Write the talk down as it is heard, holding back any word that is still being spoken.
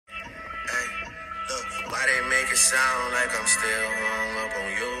sound like I'm still hung up on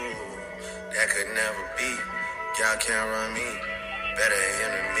you. That could never be. Y'all can't run me. Better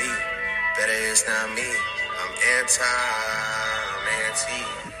him than me. Better it's not me. I'm anti.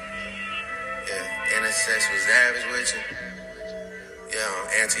 Yeah, intersex was average with you. Yeah,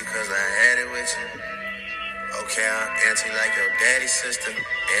 I'm anti cause I had it with you. Okay, I'm anti like your daddy's sister.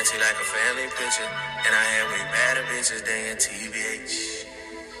 Anti like a family picture. And I had way better bitches than TBH.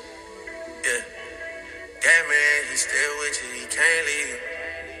 Yeah. That man, he still with you, he can't leave.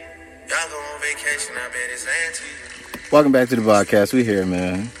 Y'all go on vacation, I bet it's anti. Welcome back to the podcast. We here,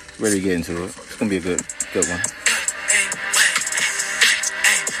 man. Ready to get into it. It's gonna be a good one. Hey,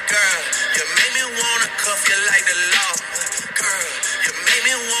 girl, you make me wanna cuff you like the law. Girl, you make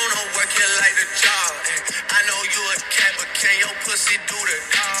me wanna work you like the job. I know you a cat, but can your pussy do the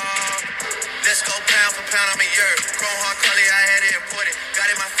dog? Let's go pound for pound, I'm a year. Chrome hard collie, I had it imported. Got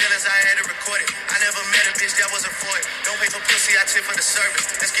in my feelings, I had to record it. I never met a bitch that wasn't for it. Don't pay for pussy, I tip for the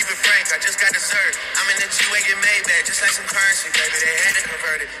service. Let's keep it frank, I just got dessert. I'm in the G-Wagon Maybach, just like some currency, baby. They had to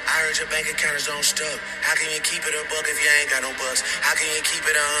convert it. I heard your bank account is on stuck. How can you keep it a buck if you ain't got no bucks? How can you keep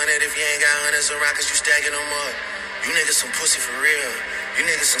it 100 if you ain't got hundreds around cause you stacking them up? You niggas some pussy for real. You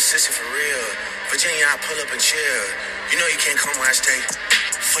niggas some sissy for real. Virginia, I pull up and chill. You know you can't come where I stay.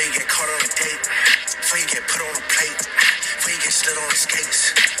 Before you get caught on a date. Before you get put on a plate. Before you get slid on the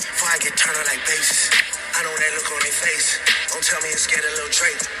skates. Before I get turned on like bass. I know that look on their face. Don't tell me you're scared of Lil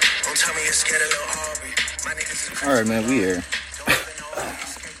Drake. Don't tell me you're scared of Lil Aubrey. My niggas is Alright, man, we here.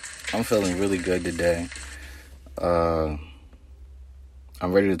 I'm feeling really good today. I'm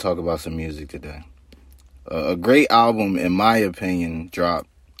ready to talk about some music today. A great album, in my opinion, dropped.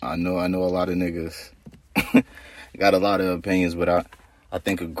 I know a lot of niggas got a lot of opinions, but I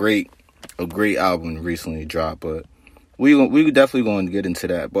think a great album recently dropped. But we definitely going to get into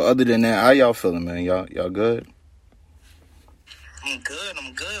that. But other than that, how y'all feeling, man? Y'all good? I'm good.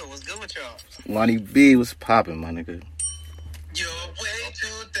 What's good with y'all? Lonnie B, what's popping, my nigga? You're way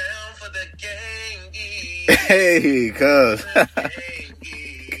too down for the game. Hey, cuz.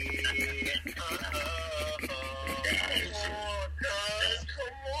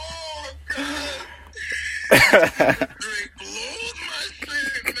 Drake blows my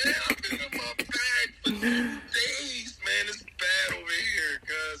shit, man. I've been in my bag for 2 days, man. It's bad over here,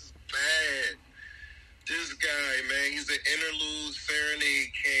 cuz. It's bad. This guy, man, he's an interlude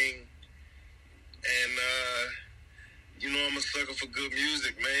serenade king. And, you know I'm a sucker for good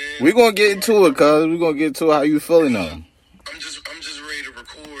music, man. We gonna get into it, cuz. We gonna get into it. How you feeling, though? I'm just ready to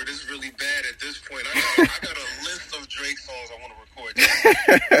record. It's really bad at this point. I got a list of Drake songs I want to record.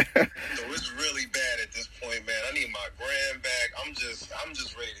 So it's really bad at this point, man. I need my gram back. I'm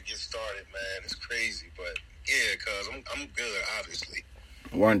just ready to get started, man. It's crazy, but yeah, cuz I'm good, obviously.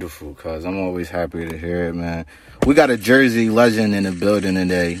 Wonderful, cuz. I'm always happy to hear it, man. We got a Jersey legend in the building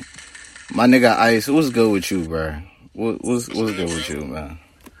today. My nigga Ice, what's good with you, bro? What's good with you, man?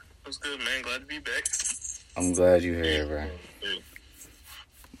 What's good, man? Glad to be back. I'm glad you here, bro.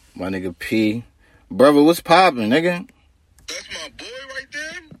 My nigga P. Brother, what's poppin', nigga? That's my boy right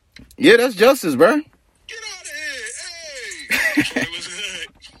there? Yeah, that's Justice, bro. Get out of here. Hey! What's good?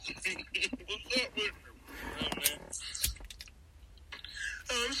 What's up with you? Man?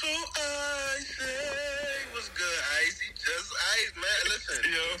 I'm so icy. What's good, Icy? Just ice, man. Listen,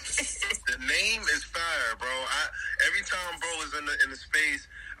 yo, the name is fire, bro. Every time bro is in the space,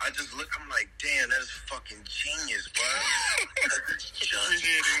 I just look. I'm like, damn, that is fucking genius, bro. It's just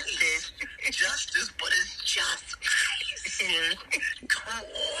ice. Justice, but it's just ice. Come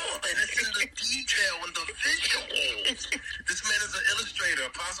on, it's in the detail and the visuals. This man is an illustrator, a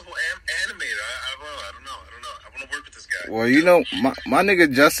possible animator. I don't know. I want to work with this guy. Well, you know, my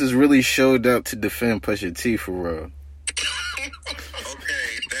nigga Justice really showed up to defend Pusha T for real. Okay,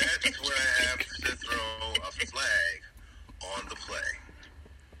 that's where I have to throw a flag on the play.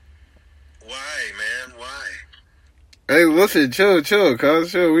 Why, man? Why? Hey, listen, chill,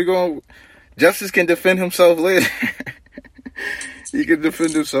 cuz, chill. Justice can defend himself later. He can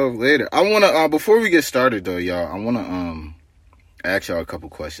defend himself later. I wanna, before we get started though, y'all, I wanna, ask y'all a couple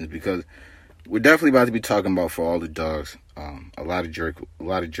questions because we're definitely about to be talking about For All the Dogs. A lot of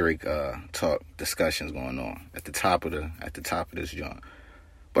Drake talk discussions going on at the top of this joint.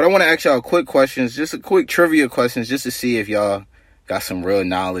 But I want to ask y'all quick questions, just a quick trivia questions, just to see if y'all got some real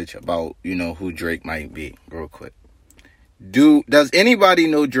knowledge about, you know, who Drake might be, real quick. Does anybody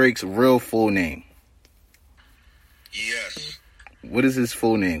know Drake's real full name? Yes. What is his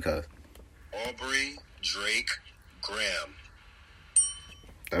full name, cuz? Aubrey Drake Graham.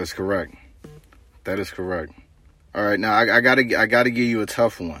 That is correct. All right, now I gotta give you a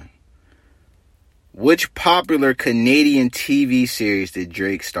tough one. Which popular Canadian TV series did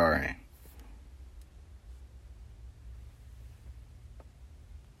Drake star in?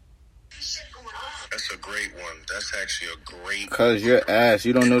 That's a great one. That's actually a great. Cause your ass,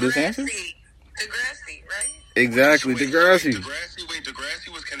 you don't know this answer? Degrassi, right? Exactly, Degrassi. Degrassi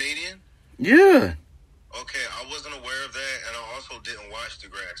was Canadian? Yeah. Okay, I wasn't aware of that, and I also didn't watch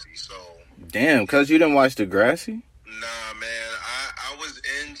Degrassi, so... Damn, cause you didn't watch Degrassi? Nah, man, I was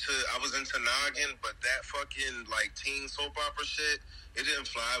into Noggin, but that fucking, like, teen soap opera shit, it didn't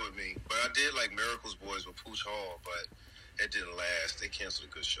fly with me. But I did like Miracles Boys with Pooch Hall, but it didn't last. They canceled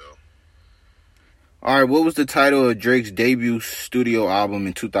a good show. Alright, what was the title of Drake's debut studio album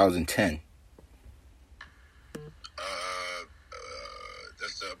in 2010?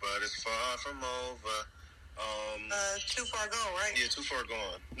 But it's far from over. Too Far Gone, right? Yeah, Too Far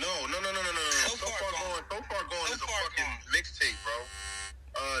Gone. No. So Far Gone is a fucking mixtape, bro.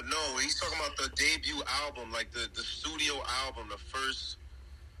 No, he's talking about the debut album, like the studio album, the first.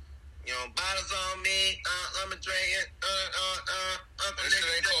 You know, bottles on me, I'm a drinking. This shit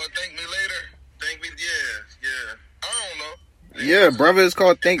ain't called Thank Me Later. Thank Me, yeah. I don't know. Yeah, brother, it's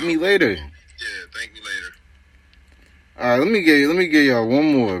called Thank Me Later. Yeah, Thank Me Later. Alright, let me get y'all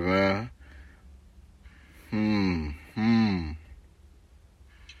one more, man.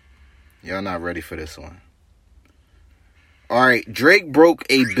 Y'all not ready for this one. Alright, Drake broke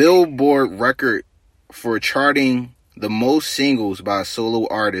a Billboard record for charting the most singles by a solo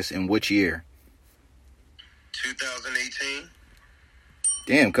artist in which year? 2018.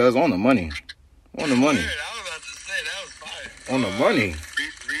 Damn, cuz, on the money. On the money. I was about to say, that was fire. On the money.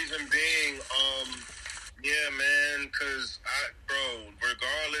 Reason being, yeah, man, because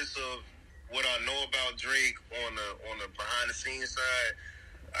regardless of what I know about Drake on the behind the scenes side,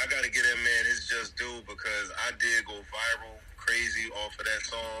 I gotta get that man his just due, because I did go viral crazy off of that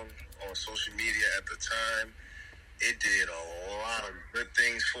song on social media at the time. It did a lot of good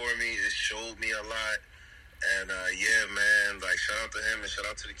things for me. It showed me a lot. And yeah, man, like, shout out to him and shout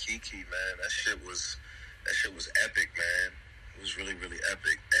out to the Kiki, man. That shit was epic, man. It was really, really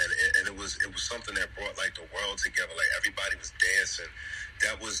epic, and it was something that brought, like, the world together. Like, everybody was dancing.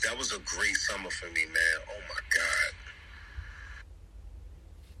 That was a great summer for me, man. Oh my god.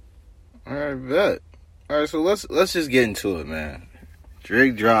 All right, bet. All right, so let's just get into it, man.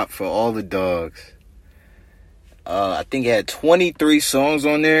 Drake dropped For All the Dogs. I think it had 23 songs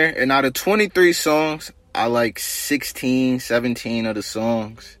on there, and out of 23 songs, I like 16, 17 of the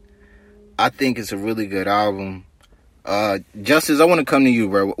songs. I think it's a really good album. Justice, I want to come to you,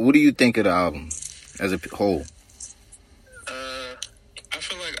 bro. What do you think of the album as a whole? I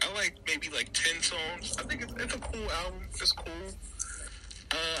feel like I like maybe like 10 songs. I think it's a cool album. It's cool.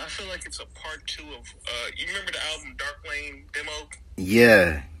 I feel like it's a part 2 of, you remember the album Dark Lane Demo?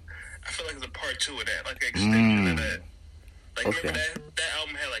 Yeah. I feel like it's a part 2 of that, like an extension of that. Like, okay. Remember that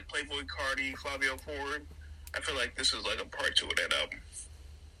album had like Playboy Cardi, Flavio Ford? I feel like this is like a part 2 of that album.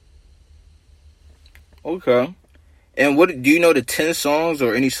 Okay. And what do you know, the 10 songs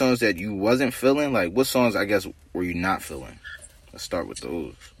or any songs that you wasn't feeling? Like, what songs, I guess, were you not feeling? Let's start with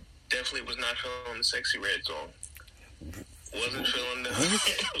those. Definitely was not feeling the Sexy Red song. Wasn't feeling the...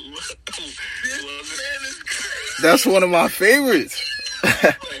 That's one of my favorites.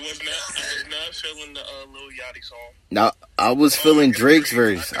 I was not feeling the Lil Yachty song. No, I was feeling Drake's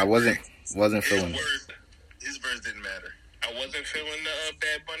verse. I wasn't feeling it. His verse didn't matter. I wasn't feeling the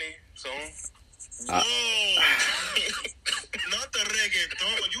Bad Bunny song. Whoa! Not the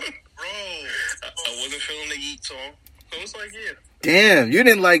reggaeton, bro. I wasn't feeling the Yeet song. So it's like, yeah. Damn, you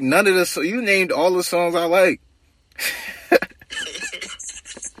didn't like none of the... You named all the songs I like.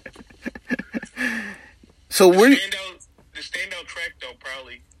 So were you... The standout track, though,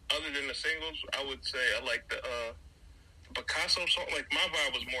 probably, other than the singles, I would say I like the Picasso song. Like, my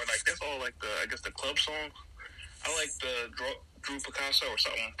vibe was more like, that's all like the club song. I like the Drew Picasso or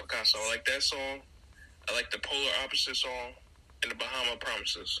something Picasso. I like that song. I like the Polar Opposite song and the Bahama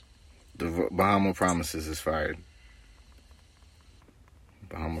Promises. The Bahama Promises is fired.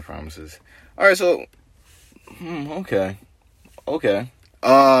 Bahama Promises. All right, so okay.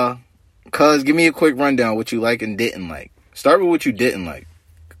 Cuz, give me a quick rundown what you like and didn't like. Start with what you didn't like.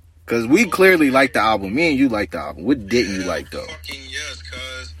 Cuz we clearly like the album. Me and you like the album. What didn't you like, though? Fucking yes,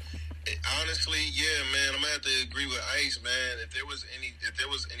 cuz honestly, yeah, man, I'm gonna have to agree with Ice, man. If there was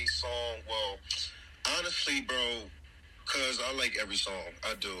any song, well, honestly, bro, cuz I like every song.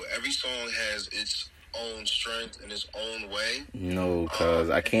 I do. Every song has its own strength in its own way. No, cuz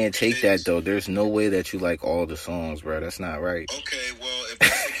I can't take that, though. There's no way that you like all the songs, bro. That's not right. Okay, well, if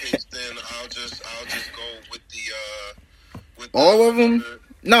that's the case, then I'll just go with the all of them.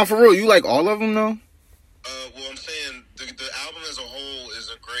 No, for real, you like all of them though? Well, I'm saying the album as a whole is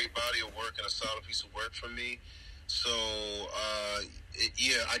a great body of work and a solid piece of work for me. So,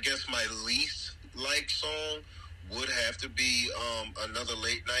 I guess my least like song would have to be Another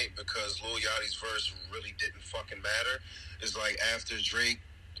Late Night, because Lil Yachty's verse really didn't fucking matter. It's like after Drake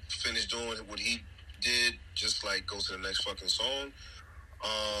finished doing what he did, just like go to the next fucking song.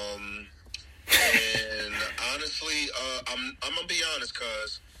 And honestly, I'm gonna be honest,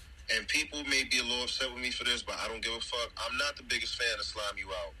 cuz, and people may be a little upset with me for this, but I don't give a fuck. I'm not the biggest fan of Slime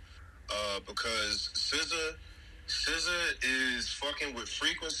You Out, because SZA is fucking with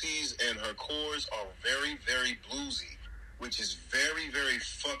frequencies, and her chords are very, very bluesy, which is very, very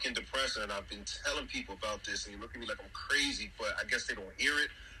fucking depressing. And I've been telling people about this, and you look at me like I'm crazy, but I guess they don't hear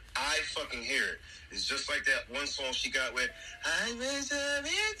it. I fucking hear it. It's just like that one song she got with I miss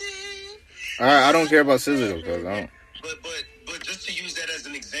everything. Alright, I don't care about SZA though, cuz I don't. But just to use that as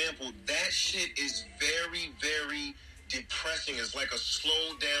an example, that shit is very, very depressing. It's like a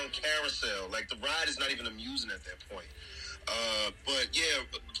slow down carousel. Like the ride is not even amusing at that point. But yeah,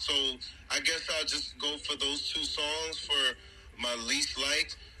 so I guess I'll just go for those two songs for my least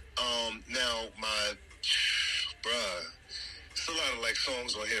liked. Now my bruh, it's a lot of like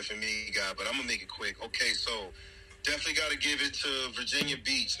songs on here for me, guy, but I'm gonna make it quick. Okay, so definitely got to give it to Virginia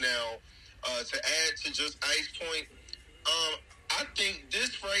Beach. Now, to add to just Ice Point, I think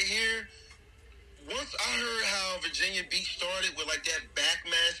this right here, once I heard how Virginia Beach started with like that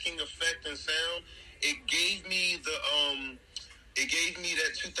backmasking effect and sound, it gave me that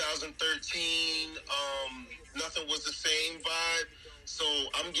 2013 Nothing Was the Same vibe. So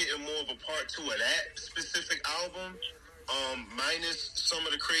I'm getting more of a part two of that specific album, minus some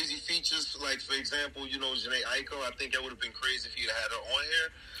of the crazy features. Like for example, Jhené Aiko. I think that would have been crazy if you'd had her on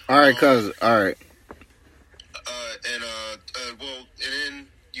here. All right, cuz. All right. And then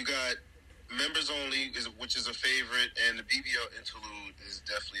you got Members Only, which is a favorite, and the BBL interlude is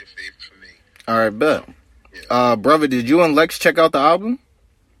definitely a favorite for me. All right, bet. Yeah. Brother, did you and Lex check out the album?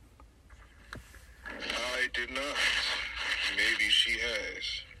 I did not. Maybe she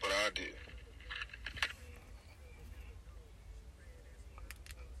has, but I did.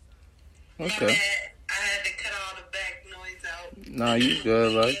 Okay. My bad. I had to cut all the back noise out. Nah, you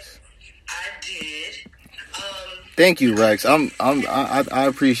good, Lex. I did. Thank you, Rex. I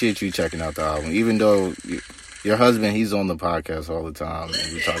appreciate you checking out the album, even though your husband, he's on the podcast all the time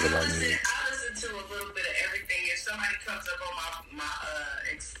and we talk about music. I listen to a little bit of everything. If somebody comes up on my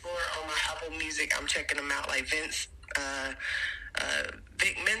Explorer on my Apple Music, I'm checking them out. Like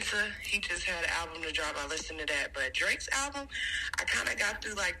Vic Mensa, he just had an album to drop. I listened to that. But Drake's album, I kind of got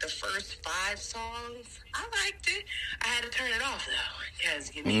through like the first 5 songs. I liked it. I had to turn it off though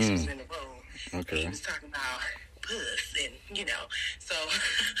because your niece was in the room. Okay. He was talking about puss and so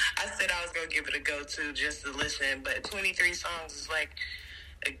I said I was gonna give it a go to just to listen. But 23 songs is like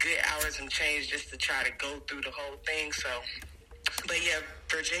a good hour and change just to try to go through the whole thing. So. But yeah,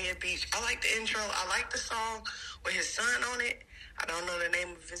 Virginia Beach. I like the intro. I like the song with his son on it. I don't know the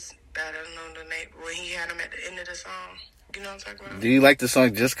name of his. I don't know the name when he had him at the end of the song. You know what I'm talking about? Do you like the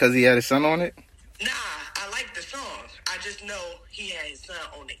song just because he had his son on it? Nah, I like the song. I just know he had his son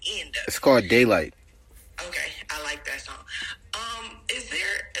on the end of it. It's called Daylight. Okay, I like that song. Is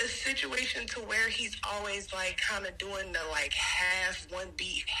there a situation to where he's always like kind of doing the like half one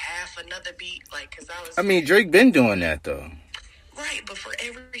beat, half another beat? Like, cause I mean, Drake been doing that though. Right, but for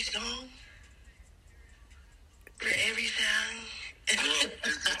every song? For every song? Well,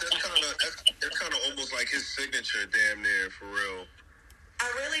 that's kind of almost like his signature, damn near, for real.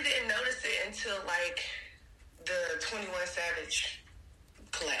 I really didn't notice it until like the 21 Savage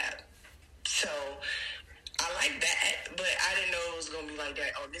collab. So I like that, but I didn't know it was gonna be like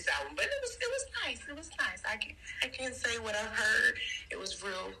that on this album. But it was nice. It was nice. I can't say what I've heard. It was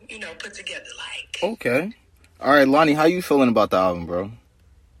real, put together. Like okay. All right, Lonnie, how you feeling about the album, bro?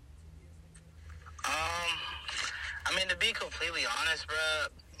 I mean, to be completely honest, bro,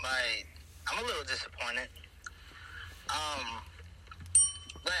 like, I'm a little disappointed.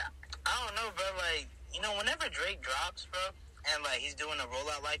 But I don't know, bro, like, whenever Drake drops, bro, and, like, he's doing a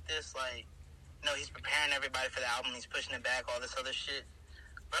rollout like this, like, he's preparing everybody for the album, he's pushing it back, all this other shit.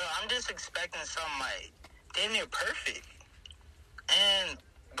 Bro, I'm just expecting something, like, damn near perfect. And,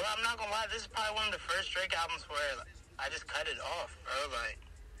 bro, I'm not gonna lie, this is probably one of the first Drake albums where like, I just cut it off, bro. Like,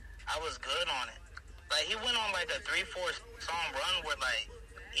 I was good on it. Like, he went on, like, a 3-4 song run where, like,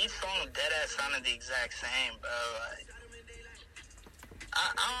 each song dead-ass sounded the exact same, bro. Like,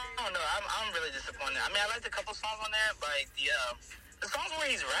 I don't know. I'm really disappointed. I mean, I liked a couple songs on there, like, the songs where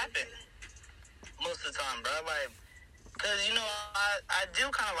he's rapping most of the time, bro. Like, Cause I do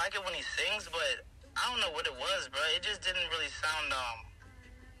kind of like it when he sings, but I don't know what it was, bro. It just didn't really sound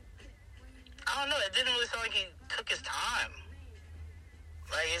I don't know. It didn't really sound like he took his time.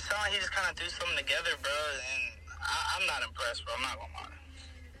 Like it sounded like he just kind of threw something together, bro. And I'm not impressed, bro. I'm not gonna lie.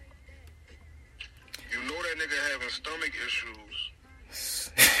 You know that nigga having stomach issues.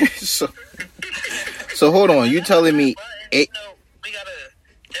 So hold on. You telling me we gotta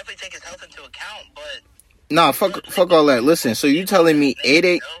definitely take his health into account, but. Nah, fuck all that. Listen, so you telling me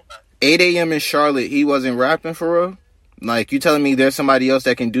 8 a.m. in Charlotte, he wasn't rapping for real? Like, you telling me there's somebody else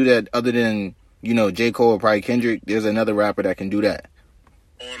that can do that other than, J. Cole or probably Kendrick? There's another rapper that can do that.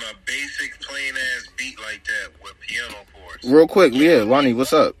 On a basic, plain-ass beat like that with piano chords. Real quick, yeah, Lonnie,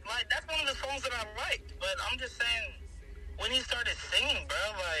 what's up? Like, that's one of the songs that I liked, but I'm just saying, when he started singing, bro,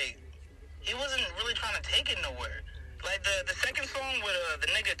 like, he wasn't really trying to take it nowhere. Like, the second song with the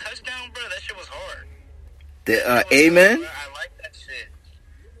nigga Touchdown, bro, that shit was hard. Amen? I like that shit.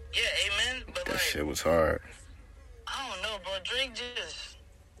 Yeah, Amen, but That like... shit was hard. I don't know, bro. Drake just...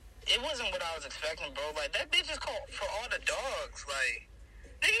 It wasn't what I was expecting, bro. Like, that bitch is called For All the Dogs. Like,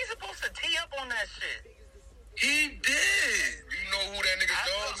 nigga, he's supposed to tee up on that shit. He did. You know who that nigga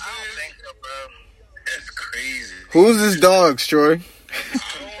Dogs is? I don't think so, bro. That's crazy. Who's his dogs, Troy? I don't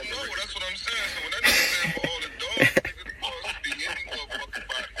know. That's what I'm saying. So when that nigga said For All the Dogs, nigga, the dogs would be any motherfucking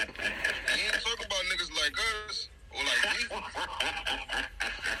body. He ain't talk about niggas like us or like me.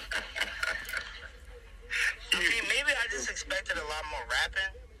 I mean, maybe I just expected a lot more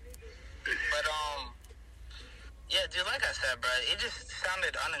rapping. But, yeah, dude, like I said, bro, it just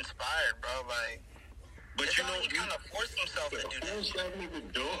sounded uninspired, bro. Like, But it's you not know, like he kind of forced himself to do that.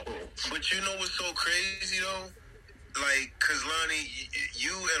 But you know what's so crazy though? Like, cause Lonnie,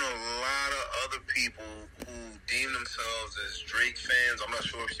 you and a lot of other people who deem themselves as Drake fans. I'm not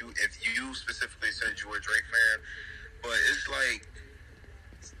sure if you specifically said you were a Drake fan, but it's like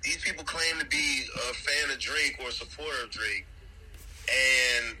these people claim to be a fan of Drake or a supporter of Drake,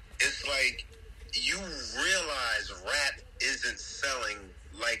 and it's like you realize rap isn't selling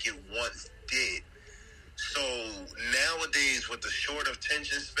like it once did. So nowadays, with the short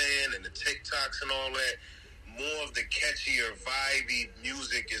attention span and the TikToks and all that, more of the catchier, vibey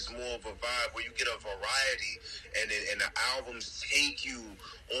music is more of a vibe where you get a variety, and the albums take you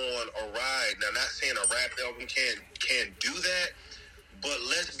on a ride. Now, not saying a rap album can't do that, but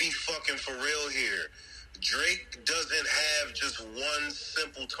let's be fucking for real here. Drake doesn't have just one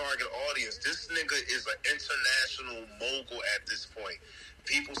simple target audience. This nigga is an international mogul at this point.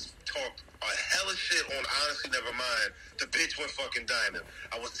 People talk a hella shit on Honestly Nevermind. The bitch went fucking diamond.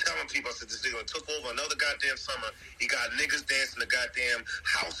 I was telling people, I said, this nigga took over another goddamn summer. He got niggas dancing to goddamn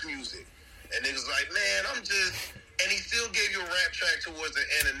house music. And niggas like, man, and he still gave you a rap track towards the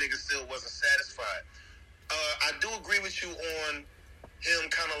end, and niggas still wasn't satisfied. I do agree with you on him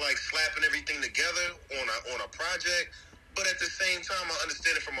kind of like slapping everything together on a project, but at the same time, I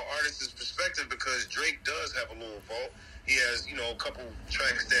understand it from an artist's perspective because Drake does have a little vault. He has, a couple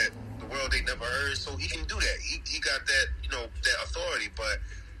tracks that the world ain't never heard, so he can do that. He got that, that authority. But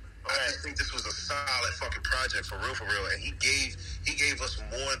I just think this was a solid fucking project for real, and he gave us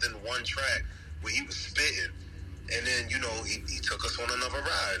more than one track where he was spitting, and then he took us on another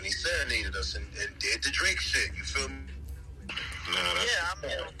ride and he serenaded us and did the Drake shit. You feel me?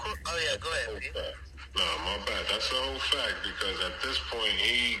 Of course. Oh yeah, go ahead. No, my bad. That's the whole fact because at this point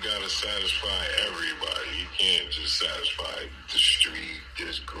he gotta satisfy everybody. He can't just satisfy the street,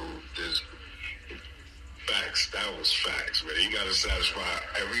 this group, this facts. That was facts, man. He gotta satisfy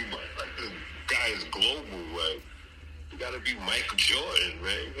everybody. Like this guy is global, like you gotta be Michael Jordan,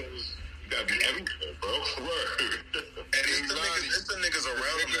 man. You gotta be everything, bro. Word. And it's the niggas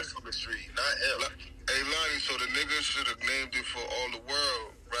around him that's on the street, not him. Hey, Lonnie, so the niggas should have named it For All the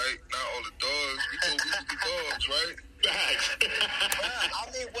World, right? Not All the Dogs. We told we was the dogs, right? I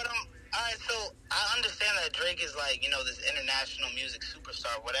mean, alright, so I understand that Drake is like, this international music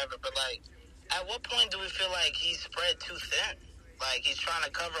superstar, whatever, but like, at what point do we feel like he's spread too thin? Like, he's trying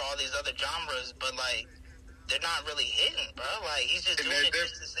to cover all these other genres, but like, they're not really hitting, bro. Like, he's just doing it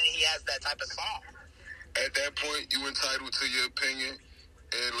just to say he has that type of song. At that point, you entitled to your opinion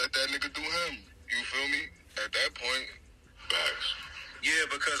and let that nigga do him. You feel me? At that point, facts. Yeah,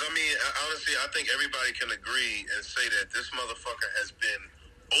 because honestly, I think everybody can agree and say that this motherfucker has been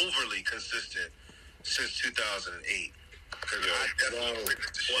overly consistent since 2008. Because I definitely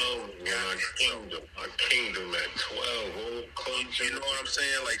witnessed the shit. A kingdom at 12. You know what I'm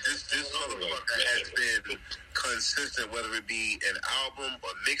saying? Like this motherfucker has been consistent, whether it be an album,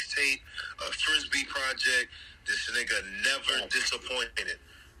 a mixtape, a Frisbee project. This nigga never disappointed.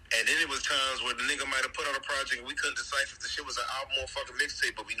 And then it was times where the nigga might have put out a project and we couldn't decipher if the shit was an album or a fucking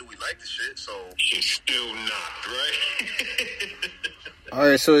mixtape, but we knew we liked the shit, so. It's still not, right? All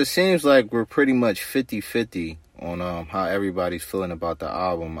right, so it seems like we're pretty much 50-50 on how everybody's feeling about the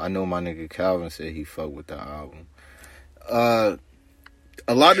album. I know my nigga Calvin said he fucked with the album. A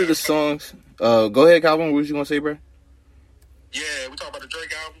lot of the songs... go ahead, Calvin. What was you gonna say, bro? Yeah, we talking about the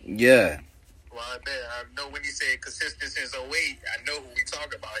Drake album? Yeah. Well, I bet. I know when he said consistent since 08, I know who we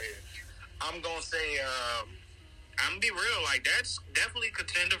talking about here. I'm going to say, I'm going to be real, like, that's definitely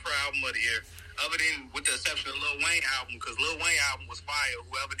contender for album of the year. Other than, with the exception of Lil Wayne album, because Lil Wayne album was fire.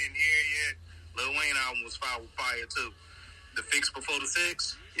 Whoever didn't hear it yet, Lil Wayne album was fire too. The Fix Before the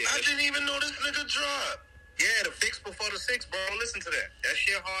Six. Yeah, I didn't even know this nigga dropped. Yeah, The Fix Before the Six, bro. Listen to that. That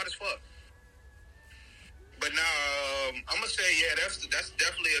shit hard as fuck. But now, I'm going to say, yeah, that's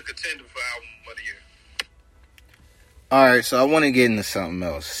definitely a contender for album of the year. All right, so I want to get into something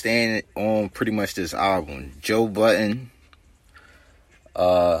else. Staying on pretty much this album. Joe Budden,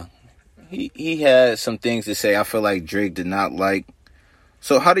 he had some things to say I feel like Drake did not like.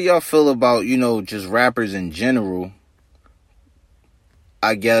 So how do y'all feel about, just rappers in general,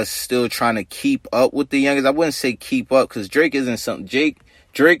 I guess, still trying to keep up with the youngest? I wouldn't say keep up, because Drake isn't something...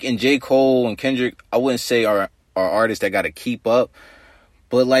 Drake and J. Cole and Kendrick, I wouldn't say are artists that got to keep up.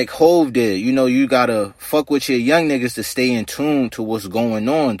 But like Hove did, you got to fuck with your young niggas to stay in tune to what's going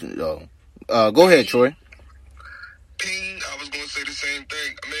on, though. Go ahead, Troy. Ping, I was going to say the same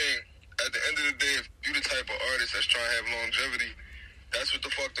thing. I mean, at the end of the day, if you the type of artist that's trying to have longevity, that's what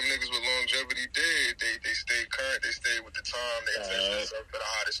the fuck them niggas with longevity did. They stayed current, they stayed with the time, they attached themselves to the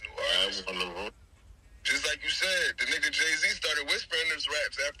hottest new artists. Just like you said, the nigga Jay-Z started whispering those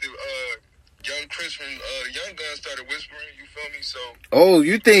raps after Young Chris from Young Guns started whispering, you feel me? So. Oh,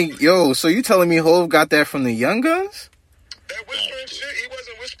 you think, so you telling me Hove got that from the Young Guns? That whispering shit, he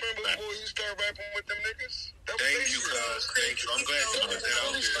wasn't whispering before he started rapping with them niggas. Thank you, cuz. Thank you. I'm glad you put that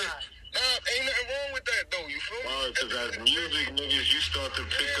out there. Nah, ain't nothing wrong with that, though. You feel me? Because as music niggas, you start to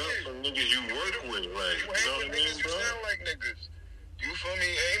pick up from niggas you work with, like, you know what I mean, bro? You sound like niggas. You feel me?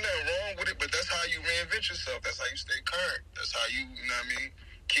 Ain't nothing wrong with it, but that's how you reinvent yourself. That's how you stay current. That's how you know what I mean,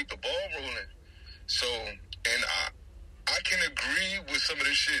 keep the ball rolling. So, and I can agree with some of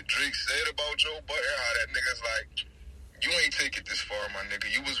the shit Drake said about Joe Budden, how that nigga's like, you ain't take it this far, my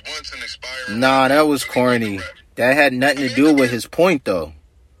nigga. You was once an aspiring... Nah, that was corny. That had nothing to do with his point, though.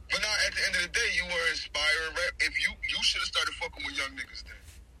 But now, at the end of the day, you were inspiring rap. If you should have started fucking with young niggas then.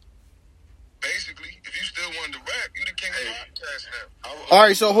 Basically, if you still wanted to rap, you the king of podcast now. All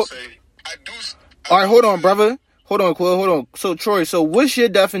right, so... All right, hold on, brother. Hold on, Quill, hold on. So, Troy, what's your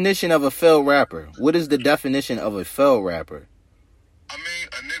definition of a failed rapper? What is the definition of a failed rapper? I mean,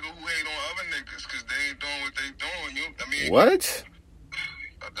 a nigga who hate on other niggas because they ain't doing what they doing. What?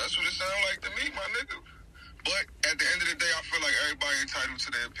 That's what it sounds like to me, my nigga. But at the end of the day, I feel like everybody entitled to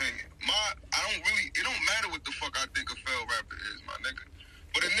their opinion. It don't matter what the fuck I think a failed rapper is, my nigga.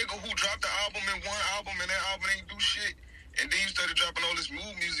 But a nigga who dropped the album in one album and that album ain't do shit, and then you started dropping all this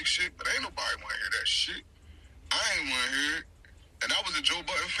mood music shit, but ain't nobody want to hear that shit. I ain't want to hear it. And I was a Joe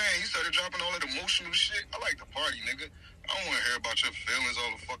Budden fan. He started dropping all that emotional shit. I like to party, nigga. I don't want to hear about your feelings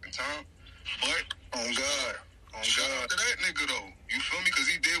all the fucking time. But, shout out to that nigga, though. You feel me? Because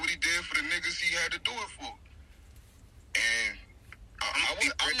he did what he did for the niggas he had to do it for. And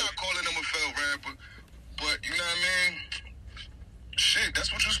I'm not calling him a failed rapper, but you know what I mean? Shit,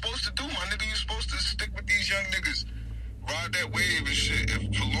 that's what you're supposed to do, my nigga. You're supposed to stick with these young niggas. Ride that wave and shit.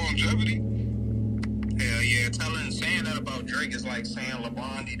 If for longevity. Hell yeah. Saying that about Drake is like saying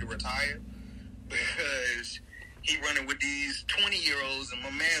LeBron need to retire. Because he running with these 20-year-olds and my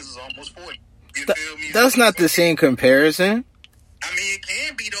man's is almost 40. You feel me? That's not the same comparison. I mean, it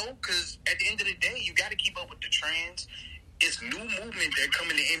can be, though, because at the end of the day, you got to keep up with the trends. It's new movement that come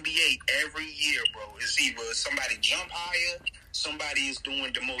in the NBA every year, bro. It's either somebody jump higher, somebody is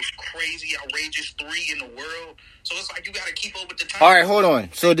doing the most crazy, outrageous three in the world. So it's like you got to keep up with the times. All right, hold on.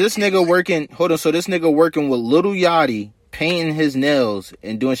 So this nigga working with Lil Yachty, painting his nails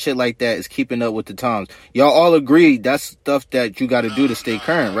and doing shit like that is keeping up with the times. Y'all all agree that's stuff that you got to do to stay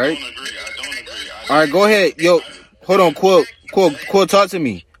current, right? I don't agree. All right, go ahead. Yo, hold on, Quill, talk to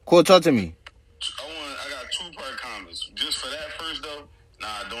me. I got 2-part comments. Just for that first, though,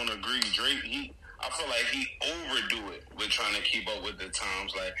 I don't agree. Drake, I feel like he overdo it with trying to keep up with the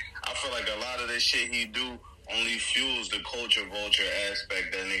times. Like, I feel like a lot of this shit he do only fuels the culture vulture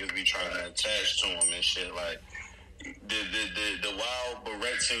aspect that niggas be trying to attach to him and shit. Like, the wild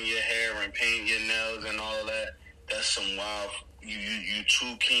barrettes in your hair and paint your nails and all that that's some wild. You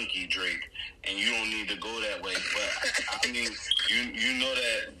too kinky, Drake, and you don't need to go that way. But I mean, you know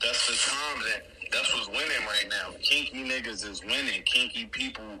that's the time that's what's winning right now. Kinky niggas is winning. Kinky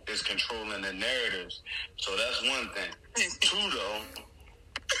people is controlling the narratives. So that's one thing. Two though,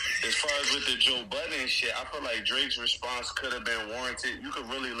 as far as with the Joe Budden shit, I feel like Drake's response could have been warranted. You could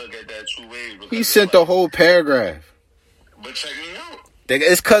really look at that two ways. He sent the whole paragraph. But check me out.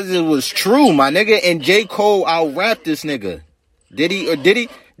 It's because it was true, my nigga. And J. Cole out-rapped this nigga. Did he or did he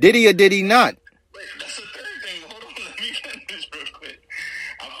not? Wait, that's the third thing. Hold on, let me get this real quick.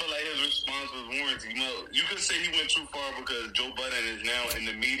 I feel like his response was warranted. You know, you could say he went too far because Joe Budden is now in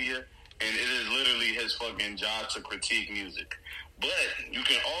the media, and it is literally his fucking job to critique music. But you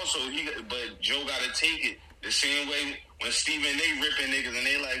can also, but Joe got to take it the same way when Stephen A. ripping niggas, and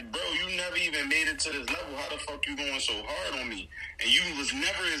they like, bro, you never even made it to this level. How the fuck you going so hard on me? And you was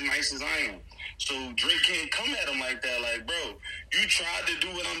never as nice as I am. So Drake can't come at him like that. Like, bro, you tried to do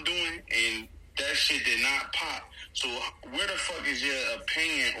what I'm doing, and that shit did not pop. So where the fuck is your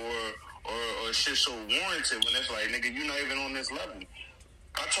opinion or shit so warranted when it's like, nigga, you not even on this level?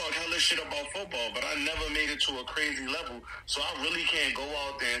 I talk hella shit about football, but I never made it to a crazy level. So I really can't go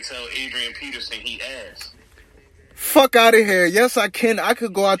out there and tell Adrian Peterson he ass. Fuck out of here. Yes, I can. I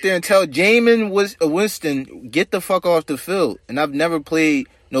could go out there and tell Jameis Winston, get the fuck off the field. And I've never played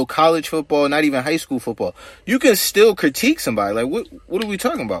no college football, not even high school football. You can still critique somebody. Like, what are we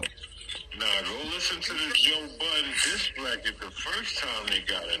talking about? Nah, go listen to the Joe Budden diss bracket the first time they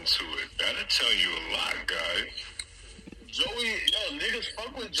got into it. That'll tell you a lot, guys. Niggas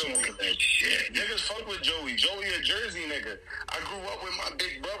fuck with Joey. That shit. Niggas fuck with Joey. Joey a Jersey nigga. I grew up with my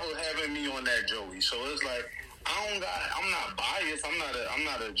big brother having me on that Joey. So it's like, I'm not biased. I'm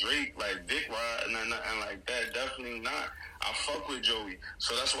not a Drake like dick ride and nothing like that. Definitely not. I fuck with Joey.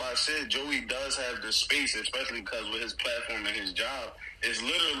 So that's why I said Joey does have the space, especially because with his platform and his job, it's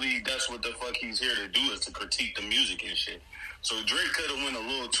literally that's what the fuck he's here to do, is to critique the music and shit. So Drake could have went a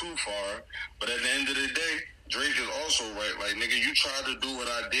little too far, but at the end of the day, Drake is also right. Like, nigga, you tried to do what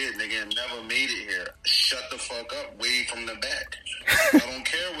I did, nigga, and never made it here. Shut the fuck up, wave from the back. I don't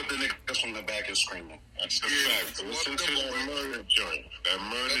care what the niggas from the back is screaming. That's the fact. Listen to that murder joint. That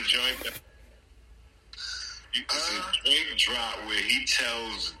murder joint. It's a Drake drop where he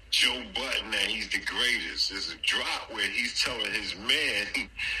tells Joe Budden that he's the greatest. There's a drop where he's telling his man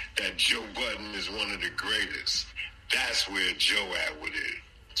that Joe Budden is one of the greatest. That's where Joe at with it,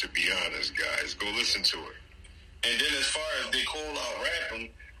 to be honest, guys. Go listen to it. And then as far as they Cole out rapping,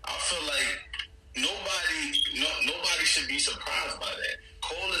 I feel like nobody should be surprised by that.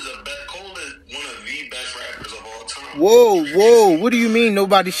 Cole is one of the best rappers of all time. Whoa! What do you mean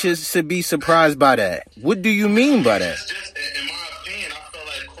nobody should be surprised by that? What do you mean by that? Just in my opinion, I feel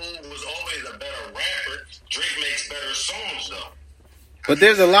like Cole was always a better rapper. Drake makes better songs though. But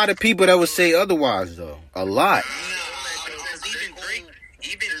there's a lot of people that would say otherwise though. A lot.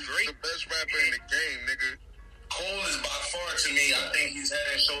 Even Drake, the best rapper in the game, nigga. Cole is by far, to me, I think he's head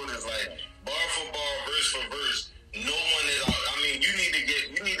and shoulders, like, bar for bar, verse for verse. No one is, I mean, you need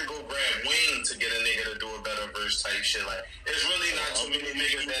to go grab Wayne to get a nigga to do a better verse type shit. Like, it's really not too many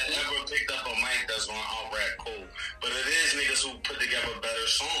niggas that ever picked up a mic that's gonna out-rap Cole. But it is niggas who put together better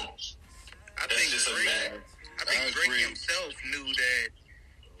songs. I think Drake himself knew that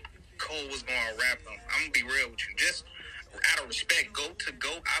Cole was gonna rap him. I'm gonna be real with you. Just out of respect, GOAT to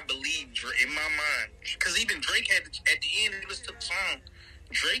GOAT, I believe in my mind. Because even Drake had, at the end, he listened to the song,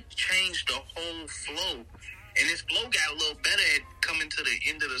 Drake changed the whole flow. And his flow got a little better at coming to the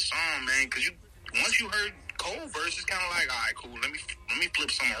end of the song, man. Because once you heard Cole verse, it's kind of like, all right, cool, let me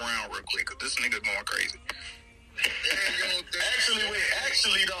flip something around real quick, because this nigga going crazy.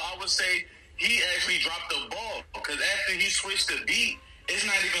 Actually, though, I would say he actually dropped the ball. Because after he switched the beat, it's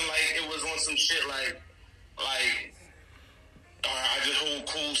not even like it was on some shit like all right, I just hold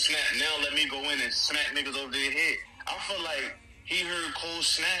Cole snap. Now let me go in and smack niggas over their head. I feel like he heard Cole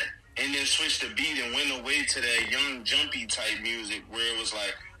snap and then switched the beat and went away to that young jumpy type music where it was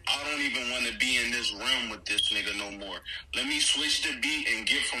like, I don't even want to be in this realm with this nigga no more. Let me switch the beat and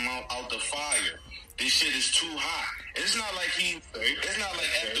get from out the fire. This shit is too hot. It's not like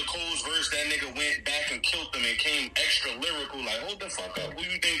after Cole's verse, that nigga went back and killed them and came extra lyrical. Like, hold the fuck up. Who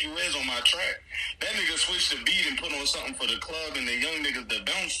you think you is on my track? That nigga switched the beat and put on something for the club and the young niggas to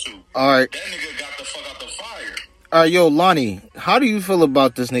bounce to. All right. That nigga got the fuck out the fire. All right, yo, Lonnie, how do you feel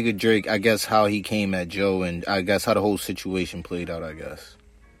about this nigga Drake? I guess how he came at Joe and I guess how the whole situation played out, I guess.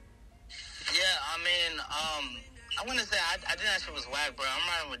 Yeah, I mean, I want to say I think that shit was whack, bro. I'm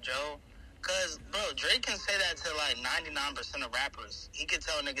riding with Joe. Cause, bro, Drake can say that to, like, 99% of rappers. He can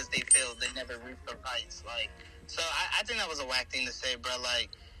tell niggas they failed, they never reached their heights. Like, so I think that was a whack thing to say, bro. Like,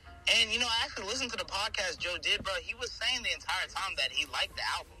 and, you know, I actually listened to the podcast Joe did, bro. He was saying the entire time that he liked the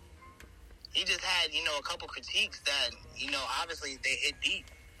album. He just had, you know, a couple critiques that, you know, obviously they hit deep.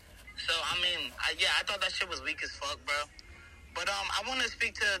 So, I mean, I thought that shit was weak as fuck, bro. But I want to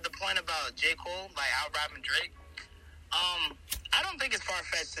speak to the point about J. Cole, like, out-rapping Drake. I don't think it's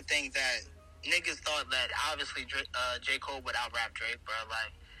far-fetched to think that niggas thought that, obviously, J. Cole would out-rap Drake, bro.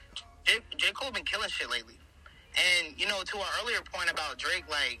 Like, J. Cole been killing shit lately. And, you know, to our earlier point about Drake,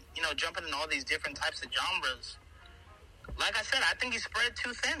 like, you know, jumping in all these different types of genres, like I said, I think he's spread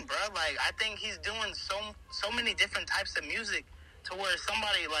too thin, bro. Like, I think he's doing so many different types of music to where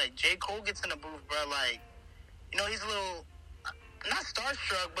somebody like J. Cole gets in the booth, bro. Like, you know, he's a little, not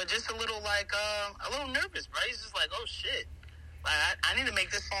starstruck, but just a little, like, a little nervous, bro. He's just like, oh, shit. Like, I need to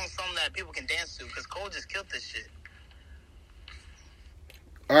make this song something that people can dance to, because Cole just killed this shit.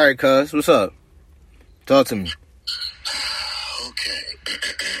 All right, cuz, what's up? Talk to me. Okay.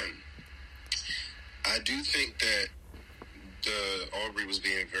 I do think that Aubrey was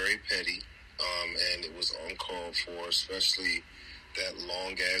being very petty, and it was uncalled for, especially that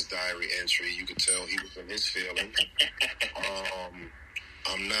long-ass diary entry. You could tell he was in his feelings.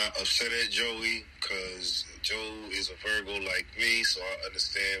 I'm not upset at Joey, because Joe is a Virgo like me, so I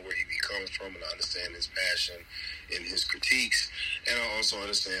understand where he be coming from, and I understand his passion in his critiques, and I also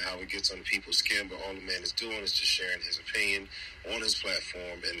understand how he gets under people's skin, but all the man is doing is just sharing his opinion on his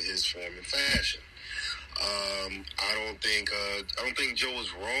platform in his form and fashion. I don't think Joe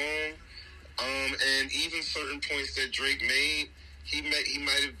is wrong. And even certain points that Drake made, he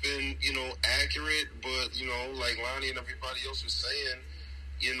might have been, you know, accurate, but, you know, like Lonnie and everybody else was saying,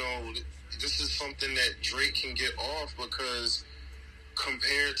 you know, this is something that Drake can get off, because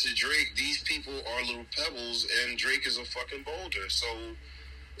compared to Drake, these people are little pebbles and Drake is a fucking boulder. So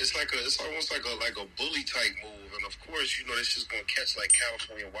it's almost like a bully type move. And of course, you know, this shit's gonna catch like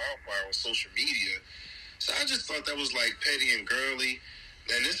California wildfire on social media. So I just thought that was like petty and girly.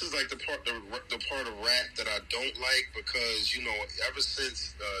 And this is like the part of rap that I don't like, because, you know, ever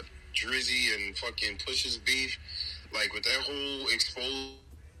since Drizzy and fucking Push's beef, like with that whole exposed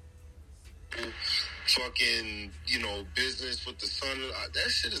fucking, you know, business with the son, that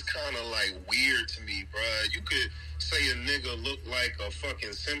shit is kind of like weird to me, bruh. You could say a nigga look like a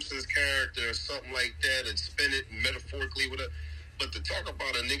fucking Simpsons character or something like that and spin it metaphorically with but to talk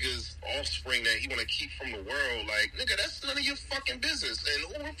about a nigga's offspring that he want to keep from the world, like, nigga, that's none of your fucking business. And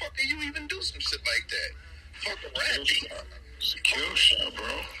who the fuck are you even do some shit like that? Fuck a rap. It's a kill shot, bro.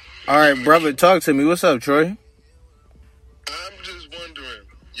 All right, brother, talk to me. What's up, Troy? I'm just wondering,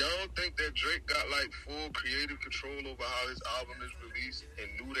 y'all don't think that Drake got like full creative control over how his album is released and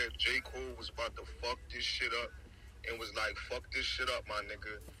knew that J. Cole was about to fuck this shit up and was like, fuck this shit up, my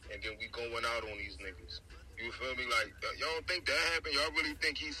nigga, and then we going out on these niggas? You feel me? Like, y'all don't think that happened? Y'all really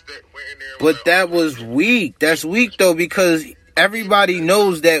think he's went in there? But that was weak. That's weak, though, because everybody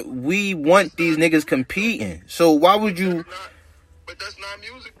knows that we want these niggas competing. So why would you... But that's not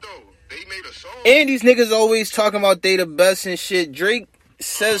music, though. They made a song. And these niggas always talking about they the best and shit. Drake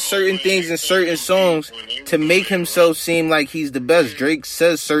says certain things in certain songs to make himself seem like he's the best. Drake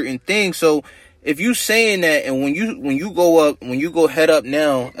says certain things. So if you saying that, and when you go head up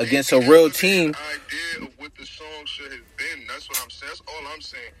now against a real team... idea of what the song should have been. That's what I'm saying. That's all I'm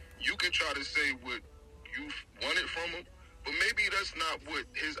saying. You can try to say what you wanted from him, but maybe that's not what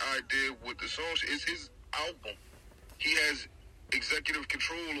his idea with the song should. It's his album. He has executive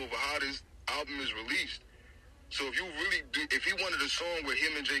control over how this album is released. So if you really do, if he wanted a song where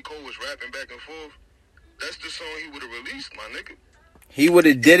him and J. Cole was rapping back and forth, that's the song he would have released, my nigga. He would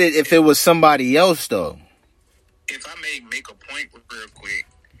have did it if it was somebody else, though. If I may make a point real quick,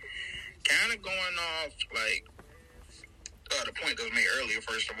 kind of going off, like, the point that was made earlier,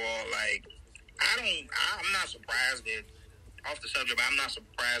 first of all, like, I'm not surprised that, off the subject, I'm not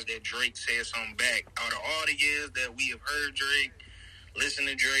surprised that Drake said something back. Out of all the years that we have heard Drake, listened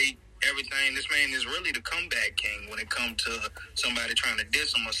to Drake, everything, this man is really the comeback king when it comes to somebody trying to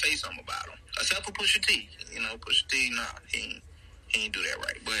diss him or say something about him. Except for Pusha T. You know, Pusha T, nah, he ain't do that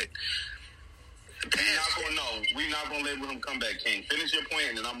right. But we're not gonna label him comeback king. Finish your point,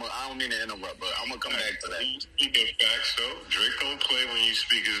 and then I don't mean to interrupt, but I'm gonna come back to that. You speak of facts, though. Drake don't play when you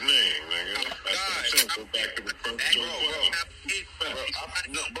speak his name, nigga. That's what I'm saying. Go back to the first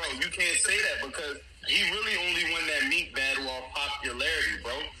Bro, you can't say that because he really only won that Meek battle off popularity,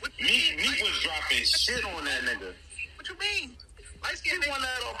 bro. Meek was dropping shit on that nigga. What you mean? light skin He won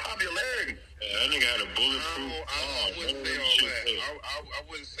that on popularity. Yeah, that nigga had a bulletproof. I wouldn't say all that. I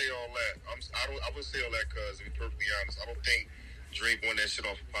wouldn't say all that. I wouldn't say all that because, to be perfectly honest, I don't think Drake won that shit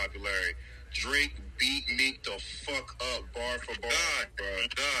off of popularity. Drake beat Meek the fuck up, bar for bar.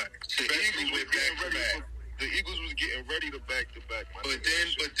 God. Especially with back-to-back. The Eagles was getting ready to back-to-back. But then,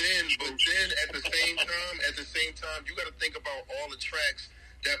 at the same time, you got to think about all the tracks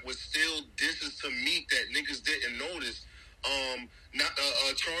that was still disses to Meek that niggas didn't notice.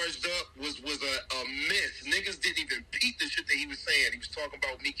 Charged Up was a miss. Niggas didn't even peep the shit that he was saying. He was talking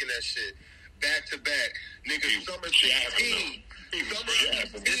about Meek and that shit. Back-to-back. Niggas, Summer 16.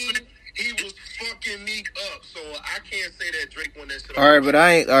 He was fucking Meek up, so I can't say that Drake won that shit. All right, but all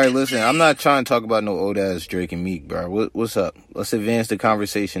right, listen, I'm not trying to talk about no old ass Drake and Meek, bro. What's up? Let's advance the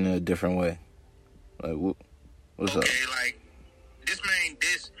conversation in a different way. Like, what's up? Okay, like, this man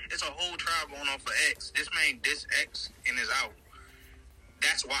it's a whole trial going on for X. This man diss X in his album.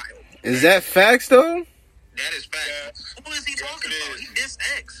 That's wild. Is that facts, though? That is facts. Who is he talking about? He dissed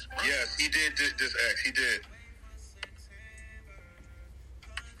X, bro. Yes, he did diss X. He did.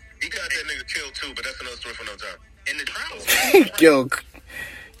 He got that nigga killed too, but that's another story for another time. In the trials. Yo,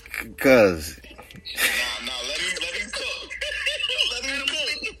 cuz. Nah, let him cook. Let him cook.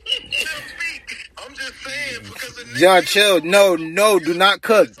 I'm just saying because the Y'all chill. No, do not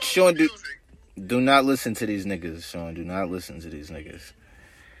cook. Sean, do not listen to these niggas, Sean. Do not listen to these niggas.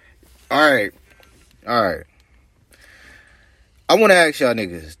 All right. I want to ask y'all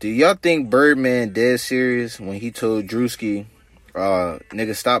niggas, do y'all think Birdman dead serious when he told Drewski,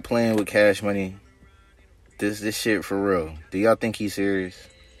 nigga, stop playing with Cash Money? This shit for real. Do y'all think he's serious?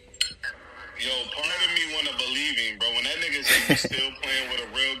 Yo, part of me want to believe him, bro. When that nigga said he's still playing with a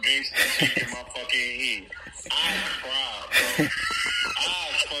real gangster chick in my fucking heat, I cried, bro. I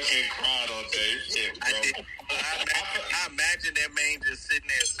fucking cried on that shit, bro. I imagine that man just sitting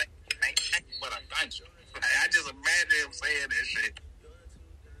there saying, but I got you. I just imagine him saying that shit.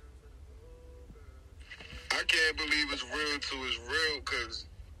 I can't believe it's real till it's real, because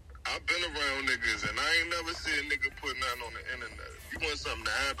I've been around niggas, and I ain't never seen a nigga put nothing on the internet. If you want something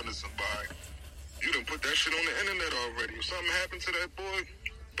to happen to somebody, you done put that shit on the internet already. If something happened to that boy...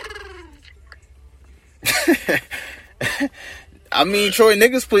 I mean, Troy,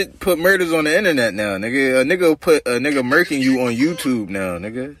 niggas put murders on the internet now, nigga. A nigga put a nigga murking you on YouTube now,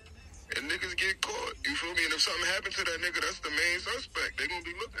 nigga. And niggas get caught, you feel me? And if something happened to that nigga, that's the main suspect. They gonna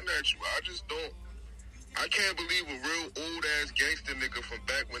be looking at you. I can't believe a real old ass gangster nigga from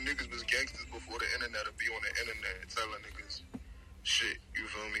back when niggas was gangsters before the internet to be on the internet telling niggas shit, you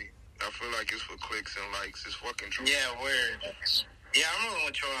feel me? I feel like it's for clicks and likes. It's fucking true. Yeah, weird. Yeah, I'm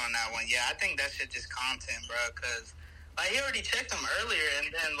rolling with Troy on that one. Yeah, I think that shit just content, bro, because like, he already checked him earlier,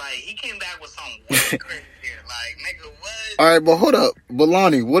 and then, like, he came back with something way crazy here. Like, nigga, what? All right, but hold up. But,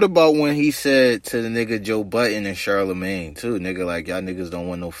 Lonnie, what about when he said to the nigga Joe Budden and Charlamagne, too? Nigga, like, y'all niggas don't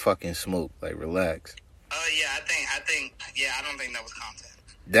want no fucking smoke. Like, relax. Yeah, I don't think that was content.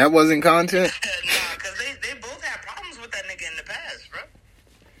 That wasn't content? Nah, because they both had problems with that nigga in the past, bro.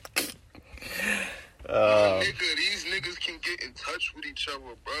 Nigga, these niggas can get in touch with each other,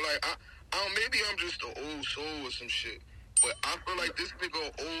 bro. Like, maybe I'm just an old soul or some shit, but I feel like this nigga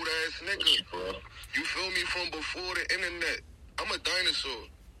old ass nigga. You feel me? From before the internet. I'm a dinosaur.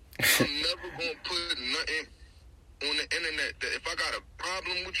 I'm never gonna put nothing on the internet that if I got a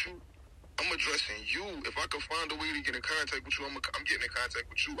problem with you, I'm addressing you. If I can find a way to get in contact with you, I'm getting in contact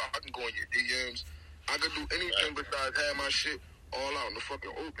with you. I can go in your DMs. I can do anything besides have my shit all out in the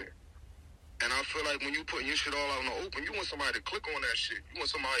fucking open. And I feel like when you putting your shit all out in the open, you want somebody to click on that shit. You want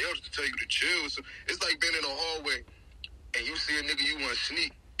somebody else to tell you to chill. So it's like being in a hallway and you see a nigga you want to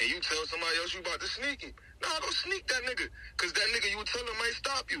sneak and you tell somebody else you about to sneak him. Nah, don't sneak that nigga, because that nigga you tell him might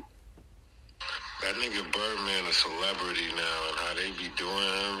stop you. That nigga Birdman a celebrity now, and how they be doing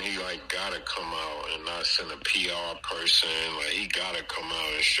him, he like gotta come out and not send a PR person. Like, he gotta come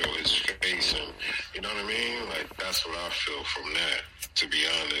out and show his face, and you know what I mean? Like, that's what I feel from that, to be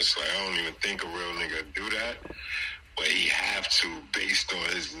honest. Like, I don't even think a real nigga do that, but he have to based on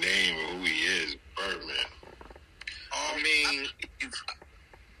his name and who he is, Birdman. I mean,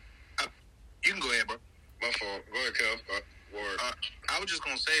 You can go ahead, bro. my fault. Go ahead, Kev. I was just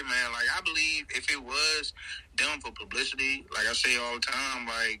gonna say, man, like, I believe if it was done for publicity, like I say all the time,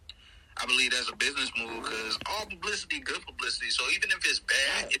 like, I believe that's a business move, because all publicity, good publicity. So even if it's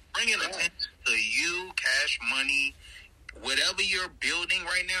bad, it's bringing attention to you, Cash Money, whatever you're building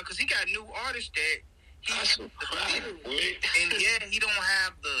right now, because he got new artists that he's and yeah, he don't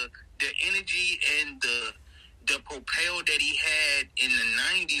have the energy and the propel that he had in the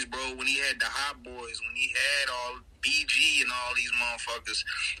 90s, bro, when he had the Hot Boys, when he had all BG and all these motherfuckers.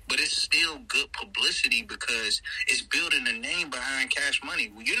 But it's still good publicity because it's building a name behind Cash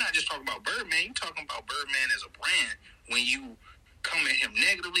Money. You're not just talking about Birdman. You're talking about Birdman as a brand when you come at him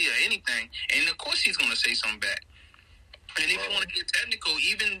negatively or anything. And, of course, he's going to say something back. And if you want to get technical,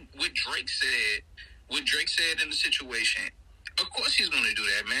 even what Drake said in the situation, of course he's going to do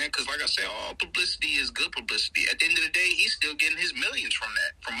that, man. Because like I said, all publicity is good publicity. At the end of the day, he's still getting his millions from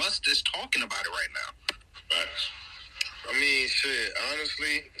that, from us just talking about it right now. Facts. I mean, shit,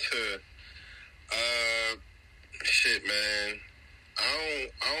 honestly, shit, man. I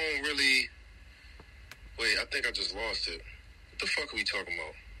don't really, wait, I think I just lost it. What the fuck are we talking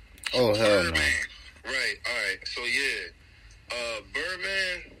about? Oh, hell no. Right, alright, so yeah.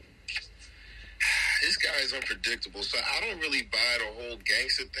 Birdman, this guy is unpredictable, so I don't really buy the whole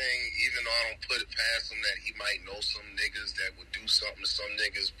gangster thing, even though I don't put it past him that he might know some niggas that would do something to some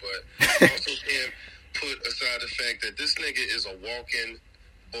niggas, but I also can't put aside the fact that this nigga is a walking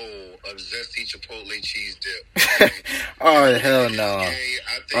bowl of zesty Chipotle cheese dip. Oh, hell no.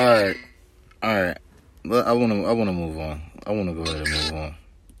 Okay, Alright. But I wanna move on. I wanna go ahead and move on.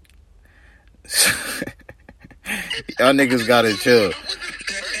 Y'all niggas gotta chill.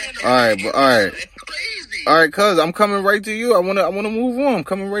 Alright, cuz I'm coming right to you. I wanna move on. I'm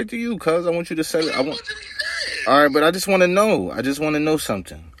coming right to you, cuz I want you to say it. Alright, but I just wanna know. I just wanna know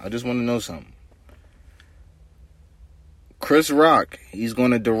something. Chris Rock, he's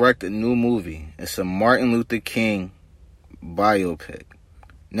gonna direct a new movie. It's a Martin Luther King biopic.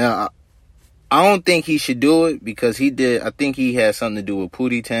 Now, I don't think he should do it because I think he had something to do with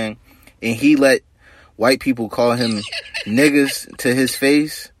Pootie Tang, and he let white people call him niggas to his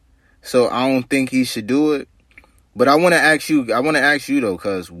face. So I don't think he should do it. But I want to ask you though,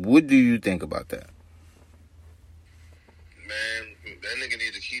 cuz what do you think about that? Man, that nigga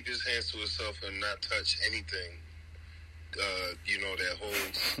need to keep his hands to himself and not touch anything. That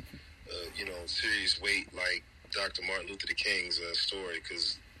holds, serious weight like Dr. Martin Luther King's story.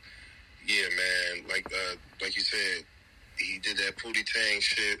 Because, yeah, man, like you said, he did that Pootie Tang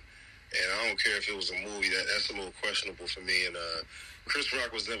shit. And I don't care if it was a movie. That's a little questionable for me. And Chris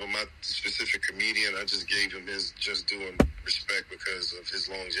Rock was never my specific comedian. I just gave him his just due and respect because of his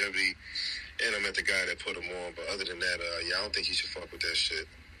longevity. And I met the guy that put him on. But other than that, I don't think he should fuck with that shit.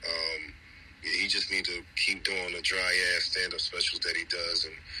 He just need to keep doing the dry-ass stand-up specials that he does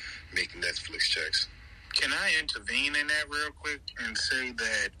and make the Netflix checks. Can I intervene in that real quick and say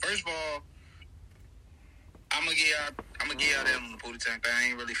that, first of all, I'm gonna get out that on the Pootie Tang thing. I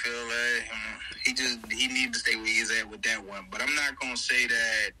ain't really feel that he needs to stay where he's at with that one. But I'm not gonna say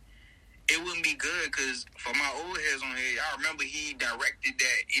that it wouldn't be good because for my old heads on here, I remember he directed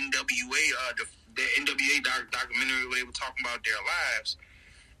that NWA documentary where they were talking about their lives,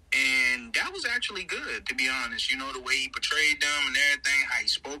 and that was actually good, to be honest. You know, the way he portrayed them and everything, how he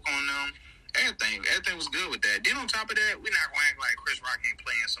spoke on them, everything was good with that. Then on top of that, we're not gonna act like Chris Rock ain't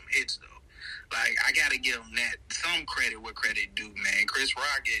playing some hits though. Like, I gotta give him that some credit where credit due, man. Chris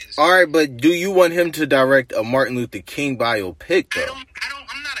Rock is. All right, but do you want him to direct a Martin Luther King biopic though?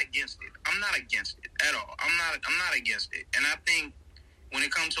 I'm not against it. I'm not against it at all. I'm not against it. And I think when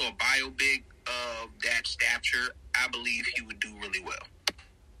it comes to a biopic of that stature, I believe he would do really well.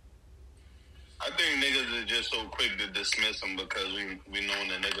 I think niggas are just so quick to dismiss him because we know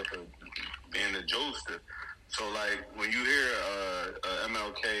the nigga for being a jokester. So, like, when you hear a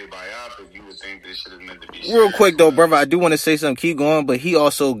MLK biopic, you would think this shit is meant to be serious. Real quick, though, brother, I do want to say something. Keep going, but he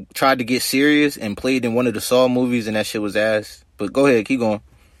also tried to get serious and played in one of the Saw movies, and that shit was ass. But go ahead, keep going.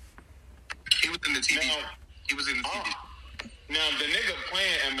 He was in the TV. He was in the TV. Now, if the nigga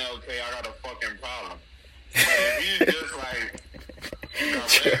playing MLK, I got a fucking problem. But if he's just, like,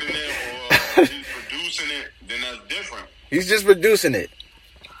 directing it or he's producing it, then that's different. He's just producing it.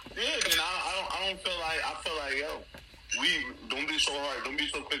 Yeah, then I feel like, yo, we don't be so hard, don't be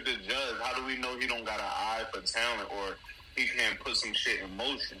so quick to judge. How do we know he don't got an eye for talent or he can't put some shit in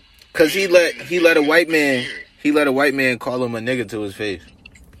motion? Cause he let a white man call him a nigga to his face.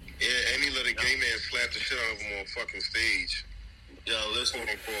 Yeah, and he let a gay man slap the shit out of him on fucking stage. Yo, listen,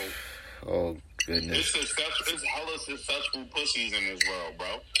 quote unquote. Oh goodness. It's hella successful pussies in this world,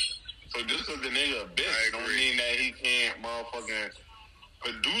 bro. So just because the nigga a bitch don't mean that he can't motherfucking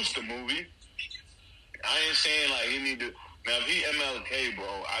produce the movie. I ain't saying like he need to. Now if he MLK, bro,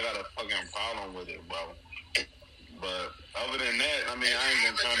 I got a fucking problem with it, bro. But other than that, I mean, I ain't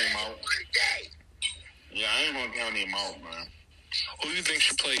gonna count him out. Yeah, I ain't gonna count him out, man. Who do you think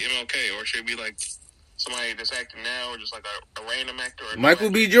should play MLK, or should it be like somebody that's acting now, or just like a random actor? Or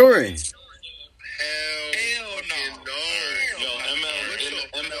Michael B. Jordan. Hell no. Yo,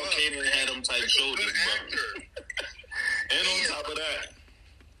 like shoulders, bro. And on top of that,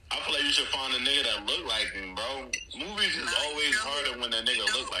 I feel like you should find a nigga that look like him, bro. Movies is always harder when a nigga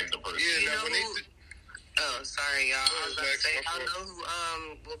look like the person. Yeah, now when they... Oh, sorry, y'all. I was about to say, I know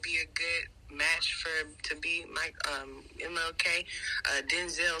who will be a good match to be Mike MLK,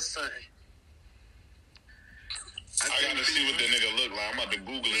 Denzel's son. I gotta see what the nigga look like. I'm about to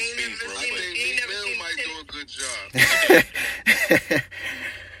Google his face real quick. Denzel might do a good job.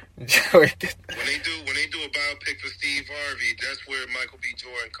 When they do a biopic for Steve Harvey, that's where Michael B.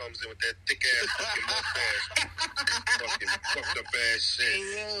 Jordan comes in with that thick ass fucking mustache, fucking fucked up ass shit.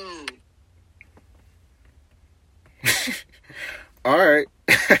 All right.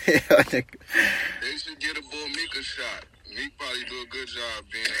 They should get a Bull Mika shot. Meek probably do a good job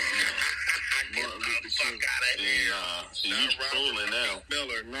being Martin Luther King. He's trolling now.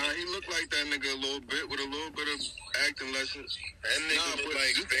 Miller. Nah, he looked like that nigga a little bit with a little bit of acting lessons. That nigga look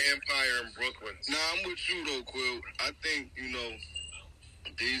like Vampire in Brooklyn. Nah, I'm with you though, Quill. I think,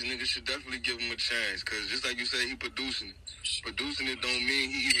 these niggas should definitely give him a chance. Cause just like you said, he producing it. Producing it don't mean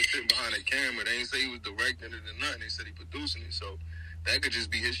he even sitting behind the camera. They ain't say he was directing it or nothing. They said he producing it. So that could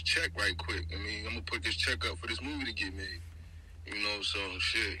just be his check right quick. I mean, I'm gonna put this check up for this movie to get made. So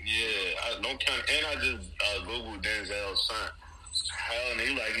shit. Yeah, I don't count. And I just Googled Denzel's son. Hell,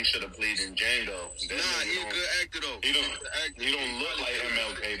 he like he should have played in Django. He a good actor though. He don't look like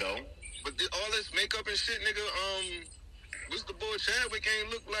MLK though. But all this makeup and shit, nigga. What's the boy Chadwick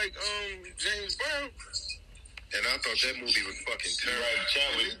ain't look like James Brown? And I thought that movie was fucking terrible. Right,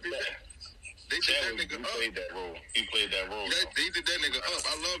 Chadwick. They did that nigga up. He played that role. They did that nigga up.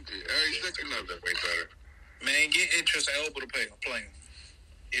 I loved it. Every second of it. Way better. Man, get Idris Elba to play him.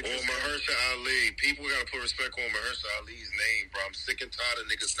 Or Mahershala Ali. People gotta put respect on Mahershala Ali's name, bro. I'm sick and tired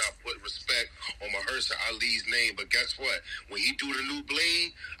of niggas not putting respect on Mahershala Ali's name. But guess what? When he do the new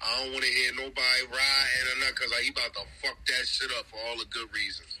Blade, I don't want to hear nobody riding or nothing, because he about to fuck that shit up for all the good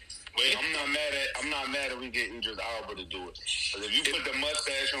reasons. Wait, I'm not mad at we get Idris Elba to do it. Because if you put the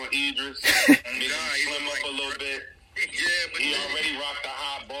mustache on Idris, make him slim up a little bit. Yeah, but he already rocked the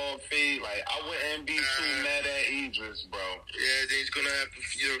hot bald fade. Like, I wouldn't be too mad at Idris, bro. Yeah, then he's gonna have to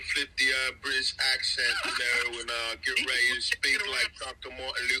flip the British accent, and get ready to speak like Dr.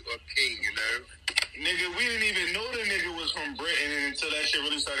 Martin Luther King, Nigga, we didn't even know the nigga was from Britain until that shit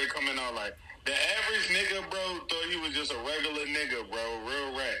really started coming out. Like, the average nigga, bro, thought he was just a regular nigga, bro.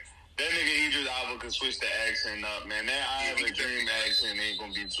 Real rat. That nigga Idris Elba could switch the accent up, man. That I Have a Dream accent ain't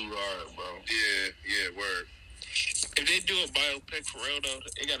gonna be too hard, bro. Yeah, word. If they do a biopic for real, though,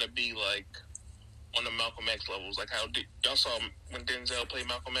 it gotta be like on the Malcolm X levels, like how y'all saw when Denzel played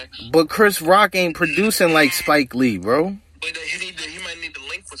Malcolm X. But Chris Rock ain't producing like Spike Lee, bro. But he might need to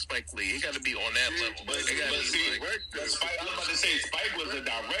link with Spike Lee. It got to be on that level. But I was about to say Spike was a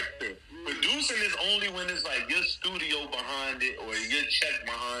director. Producing is only when it's like your studio behind it or your check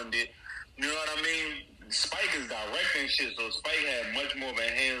behind it. You know what I mean? Spike is directing shit, so Spike had much more of a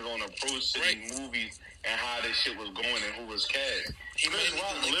hands-on approach to these movies and how this shit was going and who was cast. Chris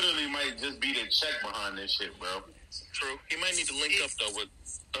Rock literally might just be the check behind this shit, bro. True. He might need to link up though with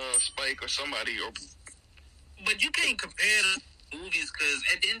Spike or somebody. But you can't compare the movies because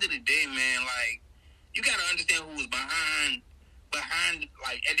at the end of the day, man, like you gotta understand who was behind.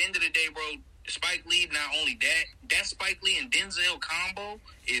 Like at the end of the day, bro, Spike Lee. Not only that Spike Lee and Denzel combo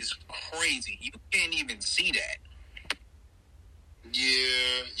is crazy. You can't even see that. Yeah.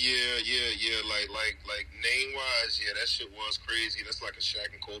 Like name wise, yeah, that shit was crazy. That's like a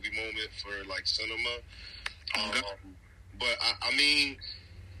Shaq and Kobe moment for like cinema. But I mean,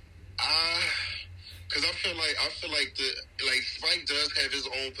 because I feel like Spike does have his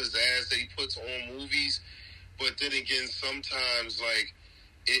own pizzazz that he puts on movies, but then again, sometimes like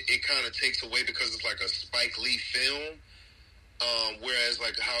it kind of takes away because it's like a Spike Lee film. Whereas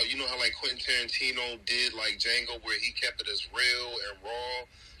like how like Quentin Tarantino did like Django, where he kept it as real and raw.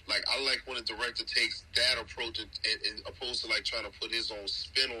 Like I like when a director takes that approach and opposed to like trying to put his own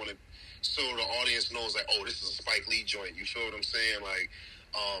spin on it, so the audience knows like, oh, this is a Spike Lee joint. You feel what I'm saying? Like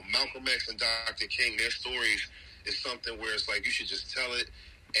Malcolm X and Dr. King, their stories is something where it's like you should just tell it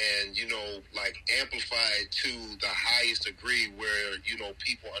and like amplify it to the highest degree where